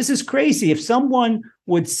 This is crazy. If someone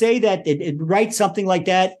would say that and write something like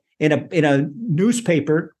that in a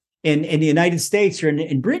newspaper in the United States or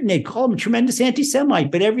in Britain, they call him a tremendous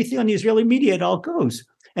anti-Semite, but everything on the Israeli media, it all goes.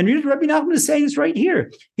 And Rabbi Nachman is saying this right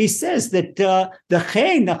here. He says that the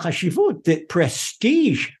chashivut, the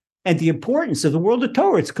prestige and the importance of the world of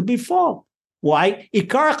Torah, it could be fall. Why?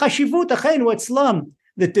 Ikar chashivut achein watzlam.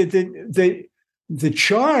 That the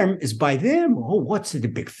charm is by them. Oh, what's the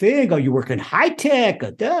big thing? Oh, you work in high tech,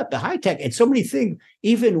 the high tech, and so many things.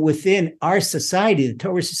 Even within our society, the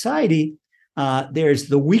Torah society, there's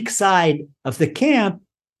the weak side of the camp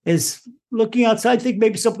is looking outside, think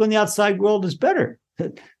maybe something in the outside world is better.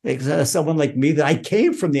 Someone like me, that I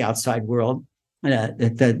came from the outside world,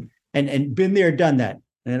 and been there, done that,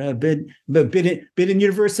 and I've been in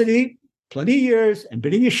university plenty of years, and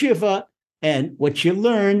been in yeshiva, and what you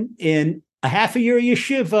learn in a half a year of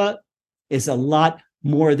yeshiva is a lot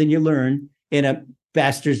more than you learn in a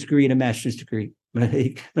bachelor's degree and a master's degree.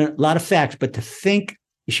 A lot of facts, but to think,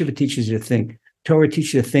 yeshiva teaches you to think. Torah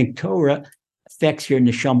teaches you to think. Torah affects your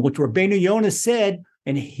neshama, which Rabbeinu Yonah said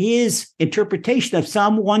in his interpretation of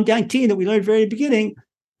Psalm 119 that we learned very beginning,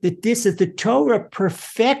 that this is the Torah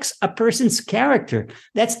perfects a person's character.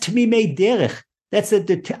 That's to be made derech. That's the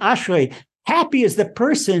ashrei. Happy is the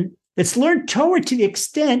person that's learned Torah to the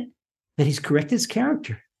extent that he's corrected his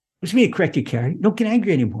character. What does it mean to correct your character? You don't get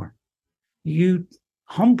angry anymore. You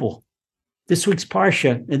humble. This week's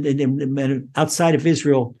Parsha, and outside of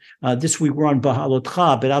Israel, this week we're on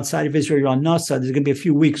Bahalotcha, but outside of Israel, you're on Nasa. There's going to be a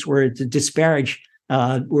few weeks where it's a disparage.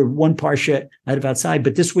 We're one Parsha out of outside,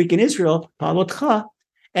 but this week in Israel, Bahalotcha,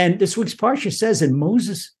 and this week's Parsha says, and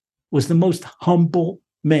Moses was the most humble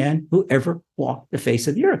man who ever walked the face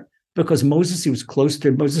of the earth. Because Moses, he was close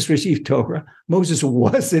to, Moses received Torah, Moses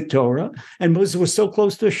was the Torah, and Moses was so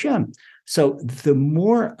close to Hashem. So the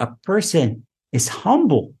more a person is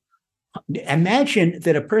humble, imagine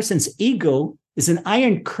that a person's ego is an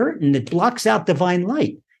iron curtain that blocks out divine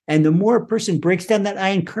light. And the more a person breaks down that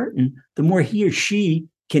iron curtain, the more he or she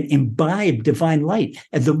can imbibe divine light.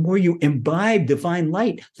 And the more you imbibe divine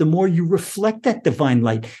light, the more you reflect that divine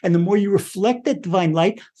light. And the more you reflect that divine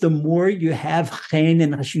light, the more you have chen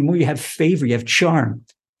and hashim, the more you have favor, you have charm.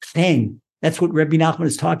 Chen. That's what Rabbi Nachman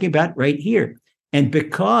is talking about right here. And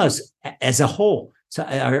because as a whole, so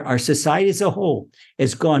our society as a whole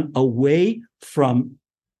has gone away from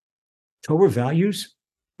Torah values,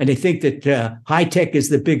 and they think that high tech is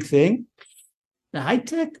the big thing. The high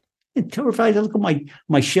tech, Torah values. I look at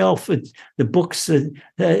my shelf. The books.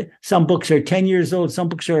 Some books are 10 years old. Some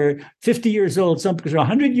books are 50 years old. Some books are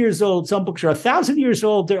 100 years old. Some books are 1,000 years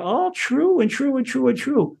old. They're all true and true and true and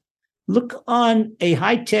true. Look on a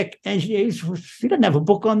high tech engineer. He doesn't have a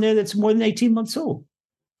book on there that's more than 18 months old,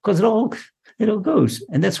 because it all goes.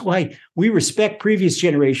 And that's why we respect previous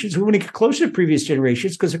generations. We want to get closer to previous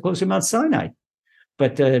generations because they're closer to Mount Sinai.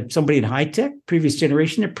 But somebody in high tech, previous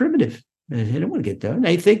generation, they're primitive. They don't want to get done.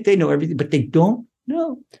 They think they know everything, but they don't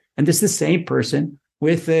know. And this is the same person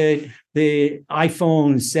with the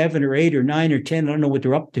iPhone 7 or 8 or 9 or 10. I don't know what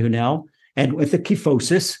they're up to now. And with the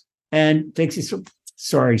kyphosis, and thinks he's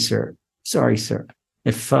sorry, sir.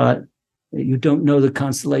 If you don't know the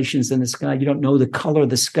constellations in the sky, you don't know the color of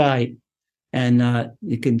the sky, and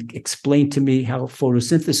you can explain to me how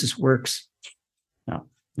photosynthesis works.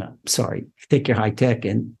 No, sorry. Take your high tech,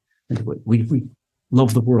 and we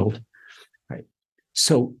love the world. Right.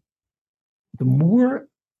 So the more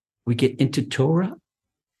we get into Torah,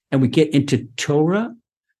 and we get into Torah,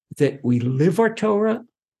 that we live our Torah,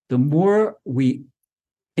 the more we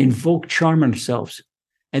invoke charm on ourselves,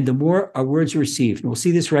 and the more our words are received. And we'll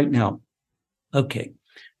see this right now. Okay.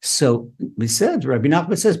 So we said, Rabbi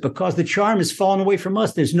Nachman says, because the charm has fallen away from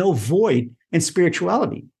us, there's no void in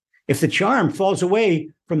spirituality. If the charm falls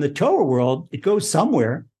away from the Torah world, it goes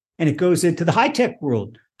somewhere, and it goes into the high-tech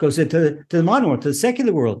world, goes into the modern world, to the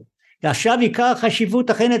secular world. Rabbi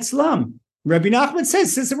Nachman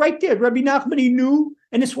says, this is right there. Rabbi Nachman, he knew,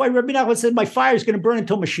 and that's why Rabbi Nachman said, my fire is going to burn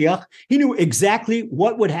until Mashiach. He knew exactly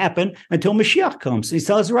what would happen until Mashiach comes. And he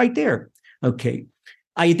tells us right there. Okay.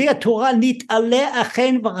 Now,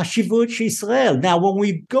 when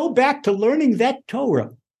we go back to learning that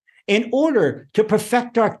Torah, in order to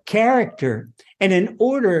perfect our character, and in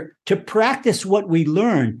order to practice what we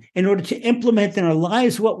learn, in order to implement in our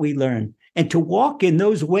lives what we learn, and to walk in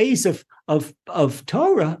those ways of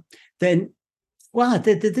Torah, then wow,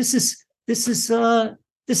 this is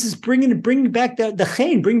bringing back the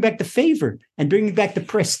chen, bringing back the favor, and bringing back the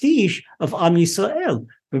prestige of Am Yisrael.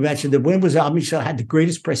 Imagine that when was Am Yisrael had the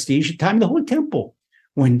greatest prestige? At the time of the Holy Temple,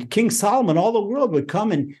 when King Solomon, all the world would come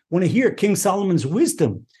and want to hear King Solomon's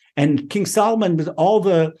wisdom, and King Solomon with all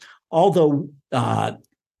the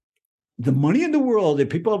the money in the world, and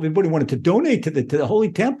everybody wanted to donate to the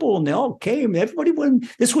Holy Temple, and they all came. Everybody wanted.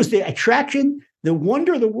 This was the attraction. The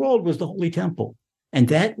wonder of the world was the Holy Temple, and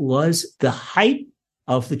that was the height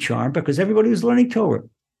of the charm because everybody was learning Torah.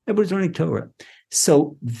 Everybody's learning Torah.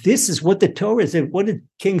 So this is what the Torah is. What did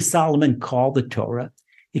King Solomon call the Torah?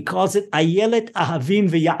 He calls it Ayelet Ahavim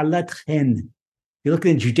V'Ya'alat Chen. You look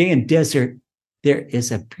in the Judean desert, there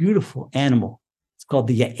is a beautiful animal. It's called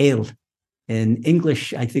the Ya'el. In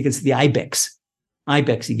English, I think it's the ibex.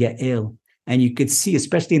 Ibex, Ya'el. And you could see,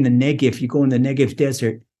 especially in the Negev, you go in the Negev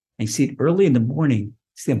desert and you see it early in the morning,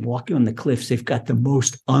 see them walking on the cliffs. They've got the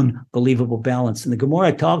most unbelievable balance. And the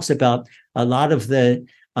Gemara talks about a lot of the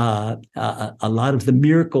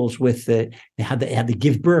miracles with how they had to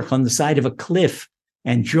give birth on the side of a cliff.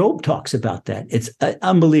 And Job talks about that. It's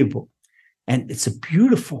unbelievable. And it's a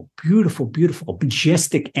beautiful, beautiful, beautiful,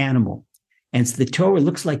 majestic animal. And so the Torah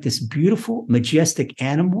looks like this beautiful, majestic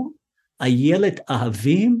animal, Ayelet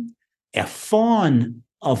Ahavim, a fawn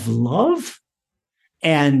of love,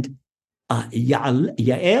 and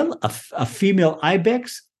Yael, a female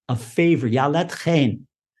ibex of favor, Yalat Chen.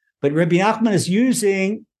 But Rabbi Nachman is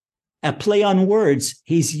using a play on words.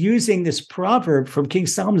 He's using this proverb from King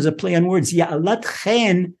Solomon as a play on words, Yalat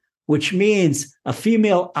Chen, which means a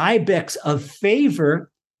female ibex of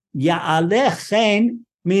favor. Ya'aleh Chen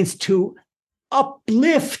means to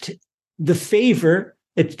uplift the favor.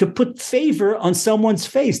 It's to put favor on someone's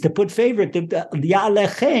face, to put favor,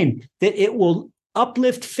 Ya'aleh Chen, that it will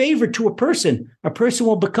uplift favor to a person. A person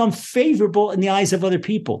will become favorable in the eyes of other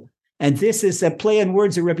people. And this is a play on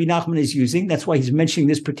words that Rabbi Nachman is using. That's why he's mentioning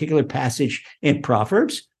this particular passage in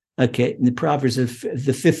Proverbs. Okay, in the Proverbs of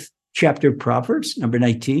the 5th chapter of Proverbs, number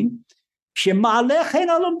 19.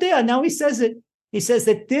 Now he says it. He says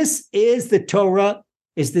that this is the Torah,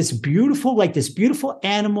 is this beautiful, like this beautiful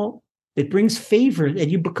animal that brings favor,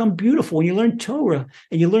 and you become beautiful when you learn Torah.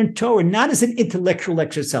 And you learn Torah not as an intellectual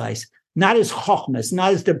exercise, not as chokhmas,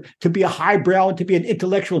 not as to be a highbrow and to be an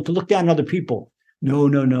intellectual, to look down on other people. No.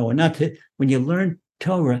 And not to, when you learn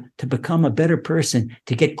Torah to become a better person,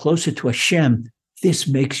 to get closer to Hashem, this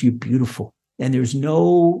makes you beautiful. And there's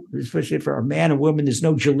no, especially for a man or woman, there's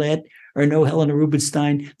no Gillette or no Helena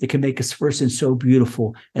Rubinstein that can make a person so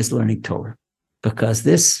beautiful as learning Torah. Because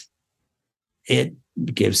this, it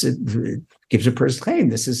gives a person claim.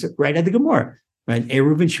 This is right at the Gemara. Right?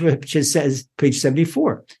 Reuven says, page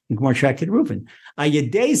 74, in Gemara Tractate Reuven,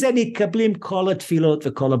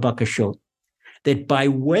 that by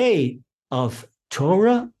way of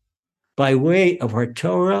Torah, by way of our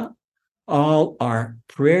Torah, all our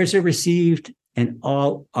prayers are received and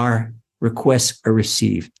all our requests are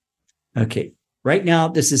received. Okay, right now,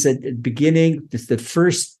 this is at the beginning. This is the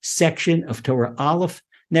first section of Torah Alef.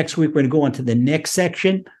 Next week, we're going to go on to the next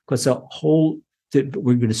section because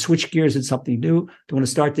we're going to switch gears and something new. Don't want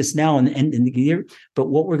to start this now and end in the year. But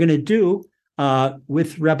what we're going to do,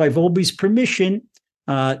 with Rabbi Volbe's permission,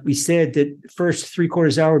 we said that first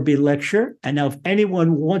 3/4 hour would be lecture. And now if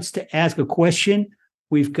anyone wants to ask a question,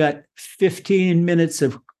 we've got 15 minutes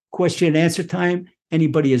of question and answer time.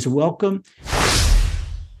 Anybody is welcome.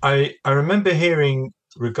 I remember hearing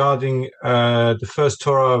regarding the first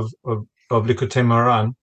Torah of Likutei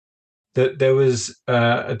Moharan that there was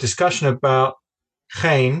a discussion about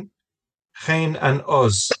Chen and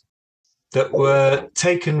Oz that were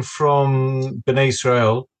taken from Bnei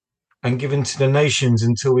Israel and given to the nations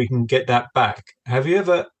until we can get that back. Have you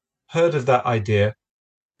ever heard of that idea?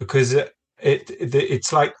 Because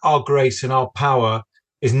it's like our grace and our power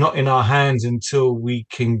is not in our hands until we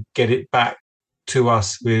can get it back to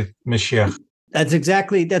us with Mashiach. That's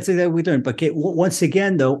exactly we learned. But once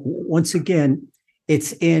again,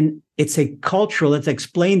 it's a cultural. Let's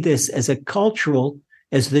explain this as a cultural,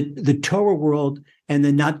 as the Torah world and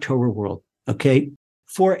the not Torah world. Okay,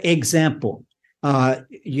 for example,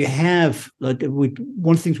 you have one of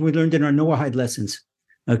the things we learned in our Noahide lessons.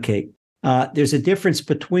 Okay, there's a difference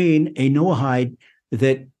between a Noahide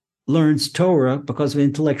that learns Torah because of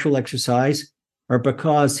intellectual exercise, or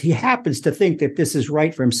because he happens to think that this is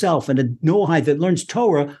right for himself, and a Noahide that learns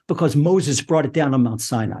Torah because Moses brought it down on Mount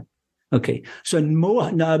Sinai. Okay, so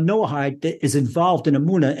Noahide that is involved in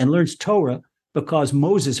Emunah and learns Torah because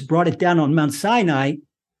Moses brought it down on Mount Sinai,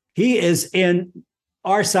 he is in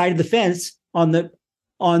our side of the fence on the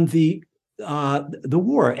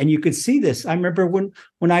war, and you could see this. I remember when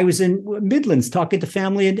I was in Midlands talking to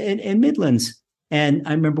family in Midlands, and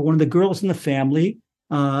I remember one of the girls in the family.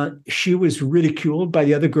 She was ridiculed by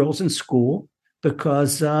the other girls in school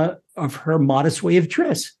because of her modest way of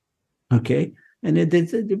dress. Okay, and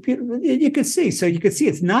you could see. So you could see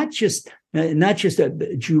it's not just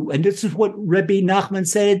a Jew. And this is what Rabbi Nachman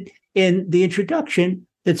said in the introduction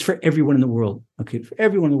that's for everyone in the world. Okay, for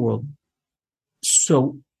everyone in the world.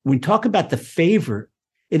 So when we talk about the favor,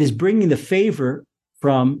 it is bringing the favor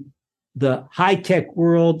from the high-tech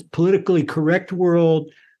world, politically correct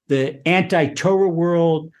world, the anti-Torah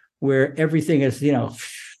world, where everything is, transgender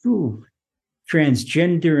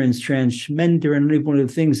and transmender and one of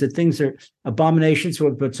the things that things are abominations,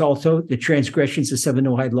 but it's also the transgressions of 7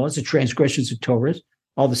 Noahide laws, the transgressions of Torahs.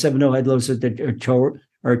 All the 7 Noahide laws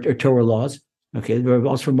are Torah laws. Okay, they're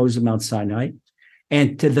laws from Moses Mount Sinai.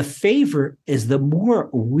 And to the favor is the more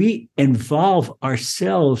we involve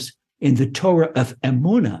ourselves in the Torah of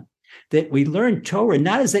Emunah, that we learn Torah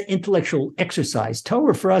not as an intellectual exercise.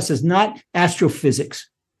 Torah for us is not astrophysics.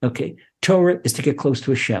 Okay, Torah is to get close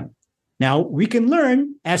to Hashem. Now, we can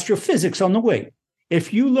learn astrophysics on the way.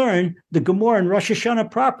 If you learn the Gemara and Rosh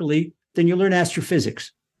Hashanah properly, then you learn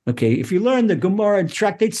astrophysics. Okay, if you learn the Gemara and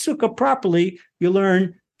Tractate Sukkah properly, you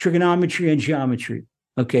learn trigonometry and geometry.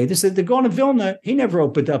 Okay, this is the Gaon of Vilna. He never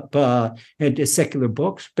opened up secular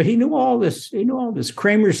books, but he knew all this. He knew all this.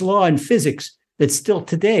 Kramer's law in physics that's still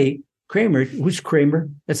today. Kramer, who's Kramer?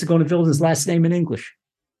 That's the Gaon of Vilna's last name in English.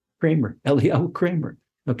 Kramer, Eliyahu Kramer.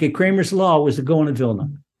 Okay, Kramer's law was the Gaon of Vilna.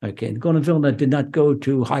 Okay, the Gaon of Vilna did not go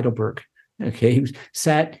to Heidelberg. Okay, he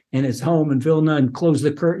sat in his home in Vilna and closed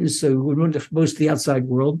the curtains so he wouldn't expose to the outside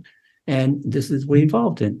world. And this is what he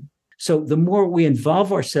involved in. So the more we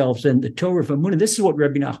involve ourselves in the Torah of Emunah, this is what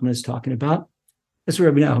Rabbi Nachman is talking about. That's what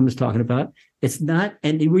Rabbi Nachman is talking about. It's not,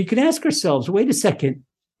 and we can ask ourselves, wait a second,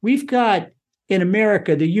 we've got in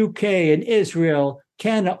America, the UK and Israel,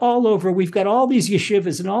 Canada, all over, we've got all these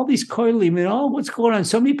yeshivas and all these koilim and all what's going on.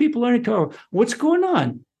 So many people learning Torah. What's going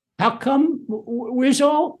on? How come,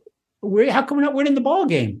 how come we're not winning the ball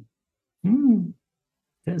game?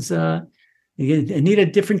 Because you need a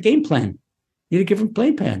different game plan. You need a different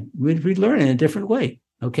play plan. We learn in a different way.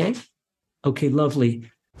 Okay, lovely.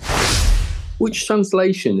 Which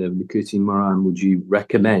translation of Likutei Moharan would you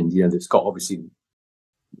recommend? That's got obviously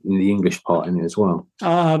in the English part in it as well.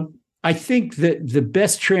 I think that the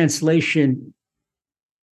best translation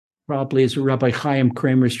probably is Rabbi Chaim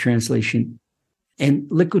Kramer's translation, and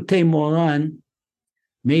Likutei Moharan,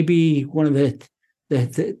 maybe one of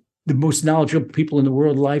the most knowledgeable people in the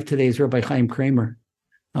world alive today is Rabbi Chaim Kramer.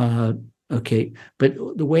 Okay, but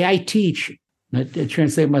the way I teach, I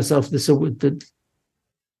translate myself this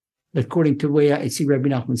according to the way I see Rabbi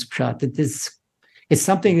Nachman's pshat, that it's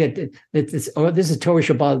something that this is Torah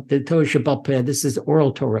Shabbat, the Torah Shabbat Peh, this is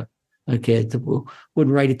oral Torah. Okay,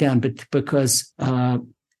 wouldn't write it down, but because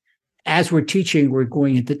as we're teaching, we're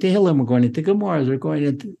going into Tehillim, we're going into Gemaras, we're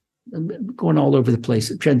going all over the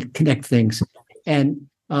place, trying to connect things. And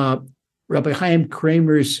Rabbi Chaim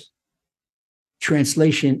Kramer's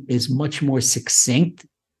translation is much more succinct.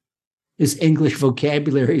 His English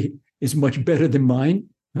vocabulary is much better than mine.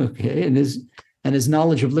 Okay, and his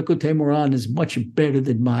knowledge of Likutei Moharan is much better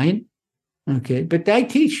than mine. Okay, but I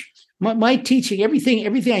teach my teaching.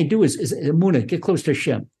 Everything I do is emunah. Get close to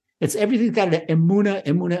Hashem. It's everything's got an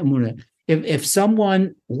emunah. If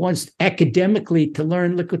someone wants academically to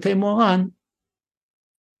learn Likutei Moharan,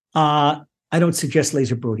 I don't suggest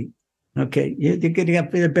Laser Brody. Okay,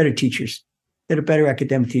 they're better teachers. They're better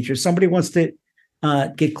academic teachers. Somebody wants to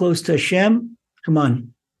get close to Hashem, come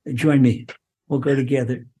on, join me. We'll go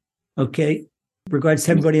together. Okay? Regards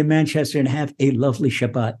to everybody in Manchester, and have a lovely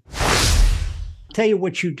Shabbat. I'll tell you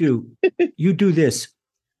what you do. You do this.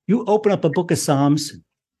 You open up a book of Psalms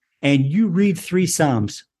and you read 3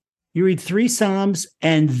 Psalms. You read 3 Psalms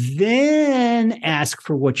and then ask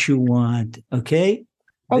for what you want. Okay?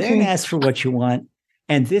 Then ask for what you want.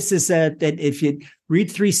 And this is that if you read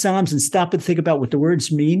 3 Psalms and stop and think about what the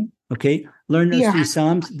words mean, okay, learn those 3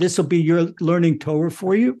 Psalms. This will be your learning Torah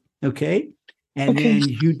for you, okay? And then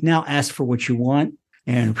you now ask for what you want,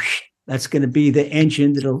 and that's going to be the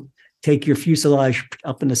engine that'll take your fuselage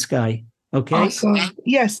up in the sky, okay? Awesome.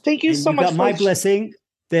 Yes, thank you so much. Got my blessing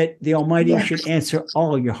that the Almighty should answer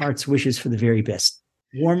all your heart's wishes for the very best.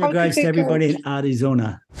 Warm regards to everybody in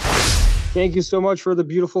Arizona. Thank you so much for the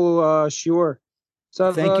beautiful shiur.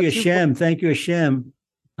 So thank you, Hashem. Thank you, Hashem.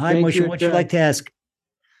 Hi, Moshe. What would you like to ask?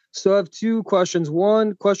 So I have 2 questions.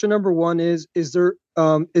 Question number 1 is this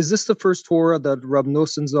the first Torah that Rab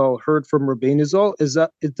Nosson Zal heard from Rabbeinu Zal? Does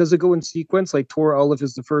it go in sequence? Like Torah Alef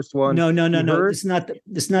is the first one? No. It's not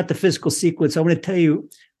the physical sequence. I want to tell you,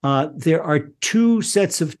 there are 2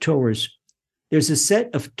 sets of Torahs. There's a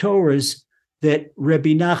set of Torahs that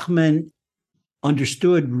Rabbi Nachman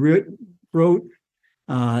understood, wrote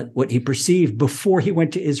what he perceived before he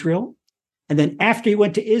went to Israel. And then after he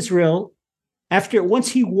went to Israel, once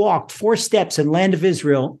he walked 4 steps in land of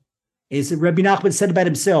Israel, is Rabbi Nachman said about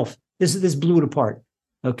himself. This blew it apart.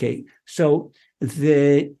 Okay, so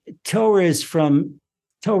the Torah is from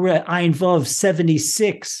Torah Ayin Vav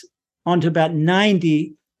 76 on to about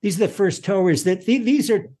 90. These are the first Torahs.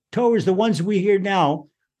 These are Torahs, the ones we hear now.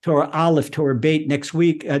 Torah Alef, Torah Beit next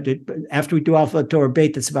week. After we do Alpha, Torah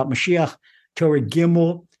Beit, that's about Mashiach. Torah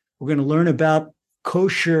Gimel, we're going to learn about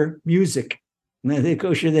kosher music. The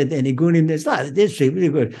kosher and Igunim, there's a lot of this really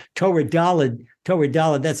good. Torah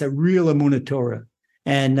Daled, that's a real Amunah Torah.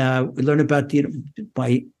 And we learn about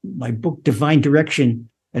my book, Divine Direction.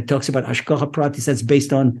 It talks about Hashgacha Pratis. That's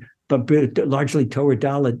based on, but largely Torah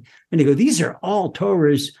Daled. And they go, these are all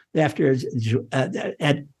Torahs after,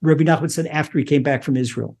 at Rabbi Nachman said after he came back from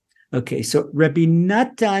Israel. Okay, so Rabbi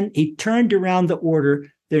Natan, he turned around the order.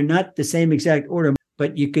 They're not the same exact order,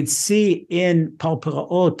 but you could see in Pal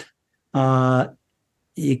Paraot,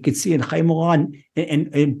 you could see in Chaim Moran,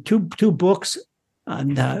 in two books,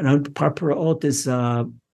 and Pal Paraot is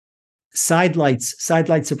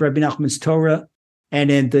sidelights of Rabbi Nachman's Torah, and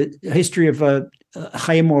in the history of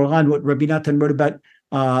Chaim Moran, what Rabbi Natan wrote about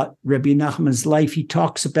Rabbi Nachman's life, he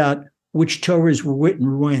talks about which Torahs were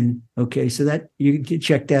written when. Okay, so that you can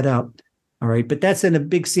check that out. All right, but that's in a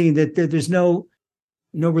big scene that there's no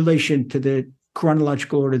relation to the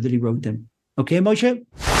chronological order that he wrote them. Okay, Moshe?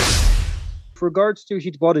 With regards to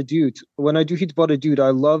Hitbodedut, when I do Hitbodedut, I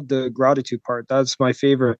love the gratitude part. That's my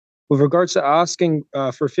favorite. With regards to asking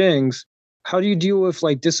for things, how do you deal with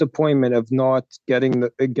like disappointment of not getting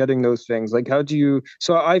those things? Like, how do you?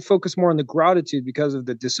 So I focus more on the gratitude because of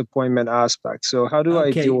the disappointment aspect. So how do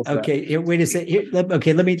I deal with that? Okay, wait a second. Let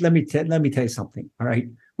me tell you something. All right,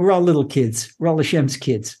 we're all little kids. We're all Hashem's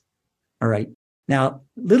kids. All right. Now,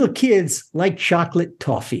 little kids like chocolate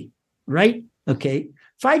toffee, right? Okay.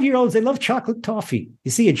 5-year-olds, they love chocolate toffee.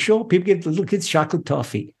 You see, at shul, people give little kids chocolate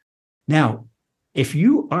toffee. Now, if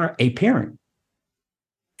you are a parent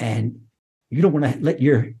and you don't want to let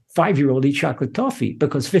your 5-year-old eat chocolate toffee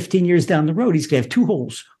because 15 years down the road, he's going to have 2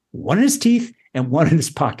 holes, one in his teeth and one in his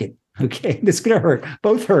pocket. Okay. It's going to hurt.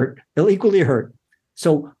 Both hurt. They'll equally hurt.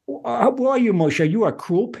 So, who are you, Moshe? Are you a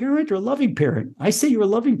cruel parent or a loving parent? I say you're a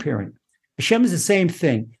loving parent. Hashem is the same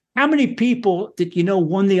thing. How many people did you know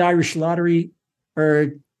won the Irish lottery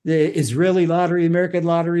or the Israeli lottery, American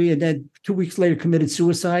lottery, and then 2 weeks later committed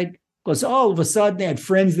suicide? Because all of a sudden they had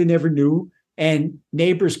friends they never knew and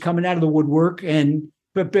neighbors coming out of the woodwork and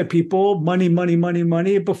people, money.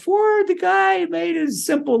 Before the guy made a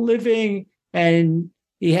simple living and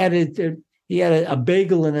he had a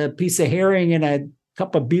bagel and a piece of herring and a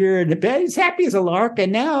cup of beer and he's happy as a lark.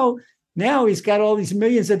 And now he's got all these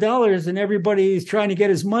millions of dollars and everybody's trying to get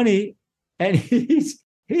his money and he's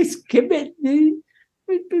committed.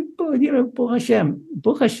 Baruch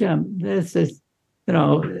Hashem. This is,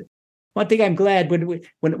 one thing I'm glad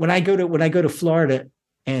when I go to Florida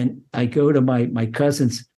and I go to my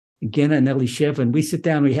cousins, Gena and Elisheva, and we sit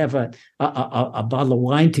down, we have a bottle of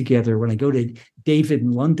wine together. When I go to David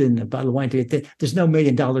in London, a bottle of wine together, there's no $1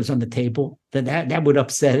 million on the table. Then that would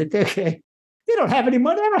upset it. Okay. They don't have any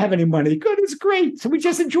money. I don't have any money. Good. It's great. So we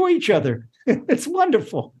just enjoy each other. It's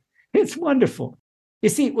wonderful. It's wonderful. You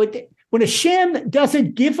see, when Hashem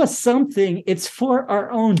doesn't give us something, it's for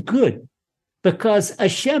our own good. Because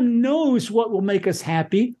Hashem knows what will make us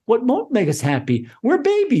happy, what won't make us happy. We're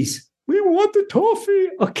babies. We want the toffee.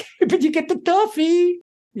 Okay, but you get the toffee.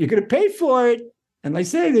 You're going to pay for it. And I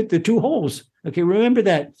say the 2 holes. Okay, remember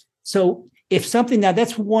that. So if something, now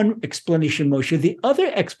that's one explanation, Moshe. The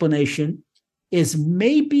other explanation is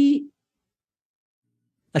maybe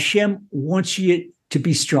Hashem wants you to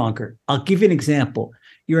be stronger. I'll give you an example.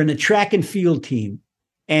 You're in a track and field team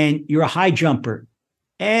and you're a high jumper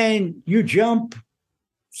and you jump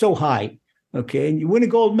so high, okay, and you win a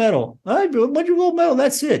gold medal. I won your gold medal,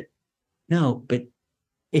 that's it. No, but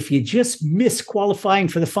if you just miss qualifying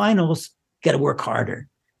for the finals, you got to work harder.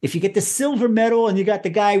 If you get the silver medal and you got the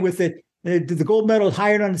guy with the gold medal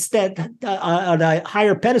higher on a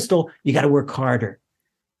higher pedestal, you got to work harder.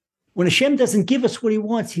 When Hashem doesn't give us what he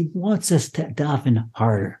wants us to daven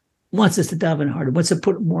harder. Wants us to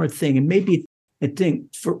put more thing. And maybe a thing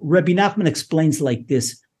for Rabbi Nachman explains like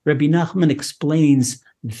this. Rabbi Nachman explains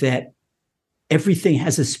that everything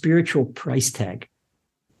has a spiritual price tag.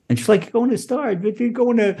 And it's like going to start. If you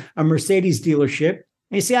go into a Mercedes dealership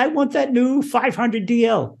and you say, I want that new 500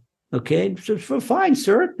 DL. Okay, so fine,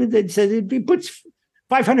 sir. They said he puts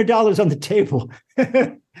 $500 on the table.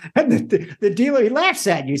 And the dealer, he laughs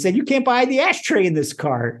at you. He said, you can't buy the ashtray in this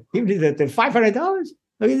car. Even the $500?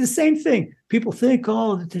 Okay, the same thing. People think,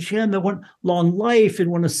 that Hashem, they want long life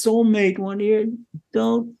and want a soulmate, want here.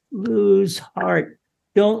 Don't lose heart.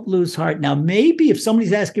 Don't lose heart. Now, maybe if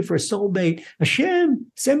somebody's asking for a soulmate, Hashem,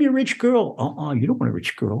 send me a rich girl. You don't want a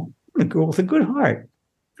rich girl. You want a girl with a good heart.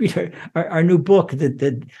 Our new book,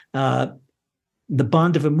 The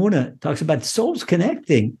Bond of Emunah, talks about souls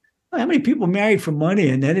connecting. How many people married for money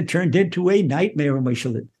and then it turned into a nightmare? And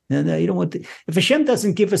you don't want if Hashem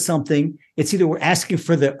doesn't give us something, it's either we're asking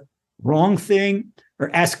for the wrong thing or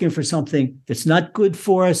asking for something that's not good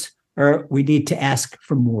for us, or we need to ask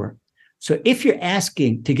for more. So if you're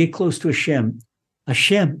asking to get close to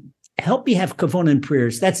Hashem, help me have kavanah in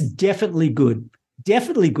prayers. That's definitely good.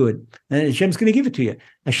 Definitely good. And Hashem's going to give it to you.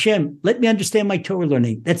 Hashem, let me understand my Torah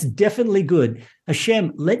learning. That's definitely good.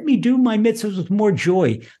 Hashem, let me do my mitzvahs with more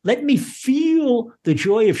joy. Let me feel the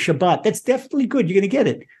joy of Shabbat. That's definitely good. You're going to get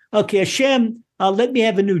it. Okay, Hashem, let me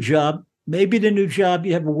have a new job. Maybe the new job,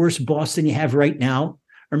 you have a worse boss than you have right now.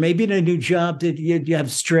 Or maybe in a new job that you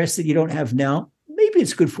have stress that you don't have now. Maybe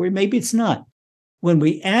it's good for you. Maybe it's not. When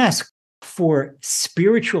we ask for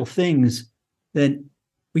spiritual things, then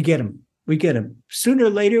we get them. We get them. Sooner or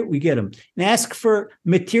later, we get them. And ask for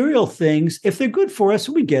material things. If they're good for us,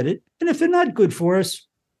 we get it. And if they're not good for us,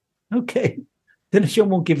 okay, then Hashem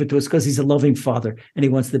won't give it to us because he's a loving father and he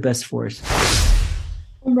wants the best for us.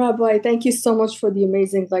 Rabbi, thank you so much for the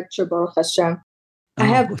amazing lecture, Baruch Hashem.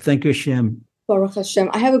 Thank you, Hashem. Baruch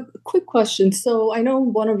Hashem. I have a quick question. So I know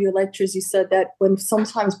in one of your lectures, you said that when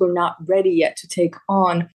sometimes we're not ready yet to take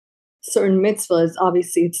on certain mitzvahs,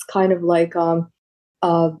 obviously it's kind of like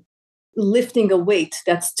lifting a weight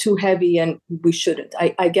that's too heavy and we shouldn't.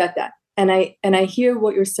 I get that. And I hear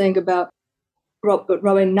what you're saying about what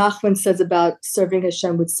Rabbi Nachman says about serving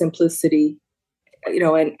Hashem with simplicity,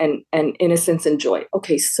 and innocence and joy.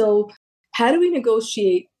 Okay, so how do we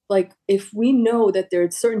negotiate? Like, if we know that there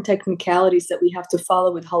are certain technicalities that we have to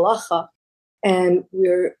follow with halacha, and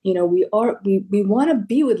we want to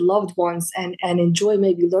be with loved ones and enjoy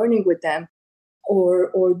maybe learning with them,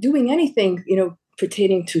 or doing anything,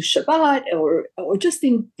 pertaining to Shabbat or just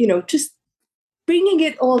just bringing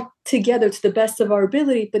it all together to the best of our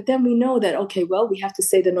ability. But then we know that, okay, well, we have to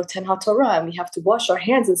say the Noten HaTorah and we have to wash our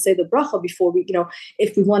hands and say the bracha before we,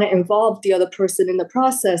 if we want to involve the other person in the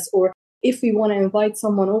process, or if we want to invite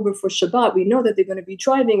someone over for Shabbat, we know that they're going to be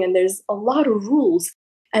driving and there's a lot of rules.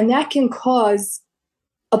 And that can cause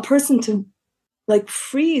a person to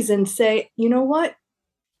freeze and say, you know what?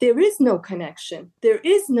 There is no connection. There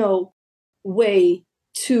is no way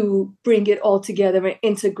to bring it all together and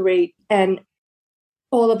integrate and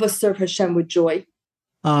all of us serve Hashem with joy.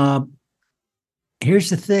 Here's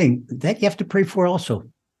the thing that you have to pray for also.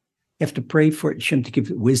 You have to pray for Hashem to give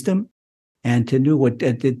wisdom and to know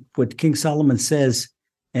what King Solomon says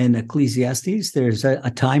in Ecclesiastes. There's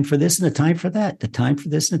a time for this and a time for that, a time for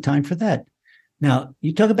this and a time for that. Now,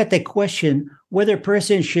 you talk about that question, whether a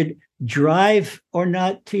person should drive or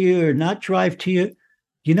not to you or not drive to you.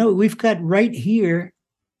 We've got right here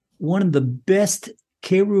one of the best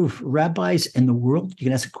Keruv rabbis in the world. You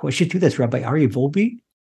can ask a question to. That's Rabbi Aryeh Volbe.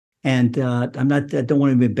 And I don't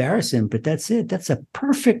want to embarrass him, but that's it. That's a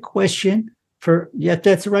perfect question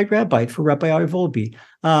that's the right rabbi, for Rabbi Aryeh Volbe.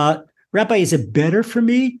 Rabbi, is it better for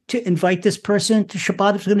me to invite this person to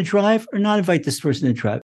Shabbat if he's going to drive, or not invite this person to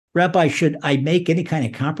drive? Rabbi, should I make any kind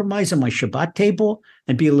of compromise on my Shabbat table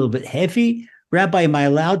and be a little bit heavy? Rabbi, am I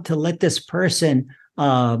allowed to let this person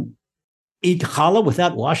eat challah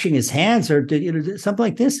without washing his hands, or something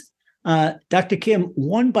like this? Dr. Kim,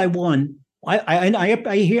 one by one, I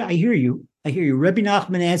hear you. Rabbi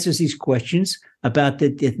Nachman answers these questions about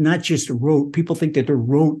that it's not just rote. People think that they're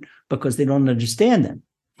rote because they don't understand them.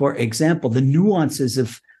 For example, the nuances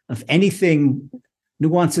of anything,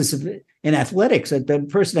 in athletics.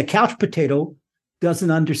 A couch potato doesn't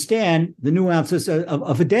understand the nuances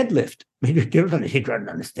of a deadlift. He doesn't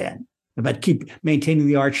understand about maintaining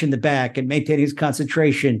the arch in the back and maintaining his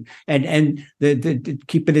concentration and the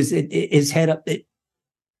keeping his head up.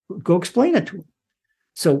 Go explain it to him.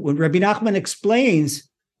 So when Rabbi Nachman explains,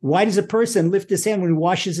 why does a person lift his hand when he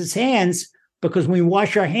washes his hands? Because when we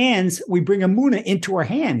wash our hands, we bring Emunah into our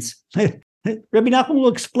hands. Rabbi Nachman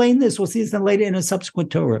will explain this. We'll see this later in a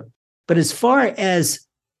subsequent Torah. But as far as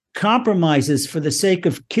compromises for the sake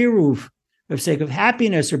of kiruv, for the sake of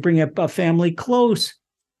happiness, or bring up a family close,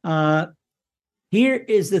 here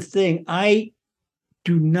is the thing. I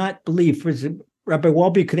do not believe, Rabbi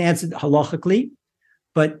Wolbe could answer halachically,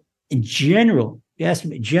 but in general, you ask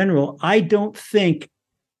me in general, I don't think,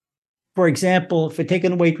 for example, if I take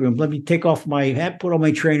in the weight room, let me take off my hat, put on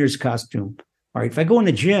my trainer's costume. All right, if I go in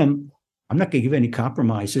the gym, I'm not going to give any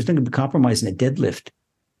compromise. There's not going to be compromise in a deadlift.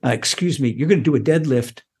 You're going to do a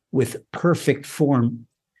deadlift with perfect form.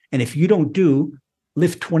 And if you don't do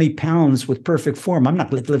lift 20 pounds with perfect form. I'm not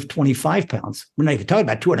going to lift 25 pounds. We're not even talking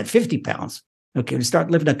about 250 pounds. Okay, to start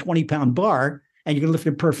lifting a 20-pound bar, and you're going to lift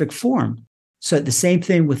in perfect form. So the same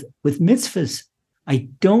thing with mitzvahs. I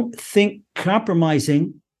don't think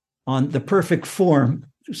compromising on the perfect form,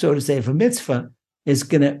 so to say, of a mitzvah is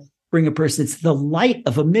going to bring a person. It's the light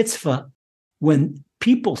of a mitzvah when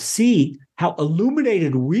people see how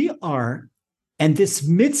illuminated we are, and this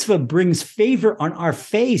mitzvah brings favor on our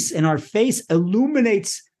face, and our face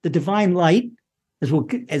illuminates the divine light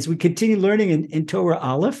as we continue learning in Torah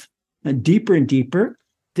Alef, and deeper.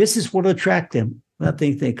 This is what will attract them. I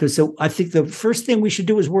think because so I think the first thing we should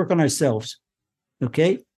do is work on ourselves.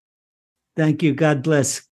 Okay. Thank you. God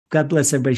bless. God bless everybody.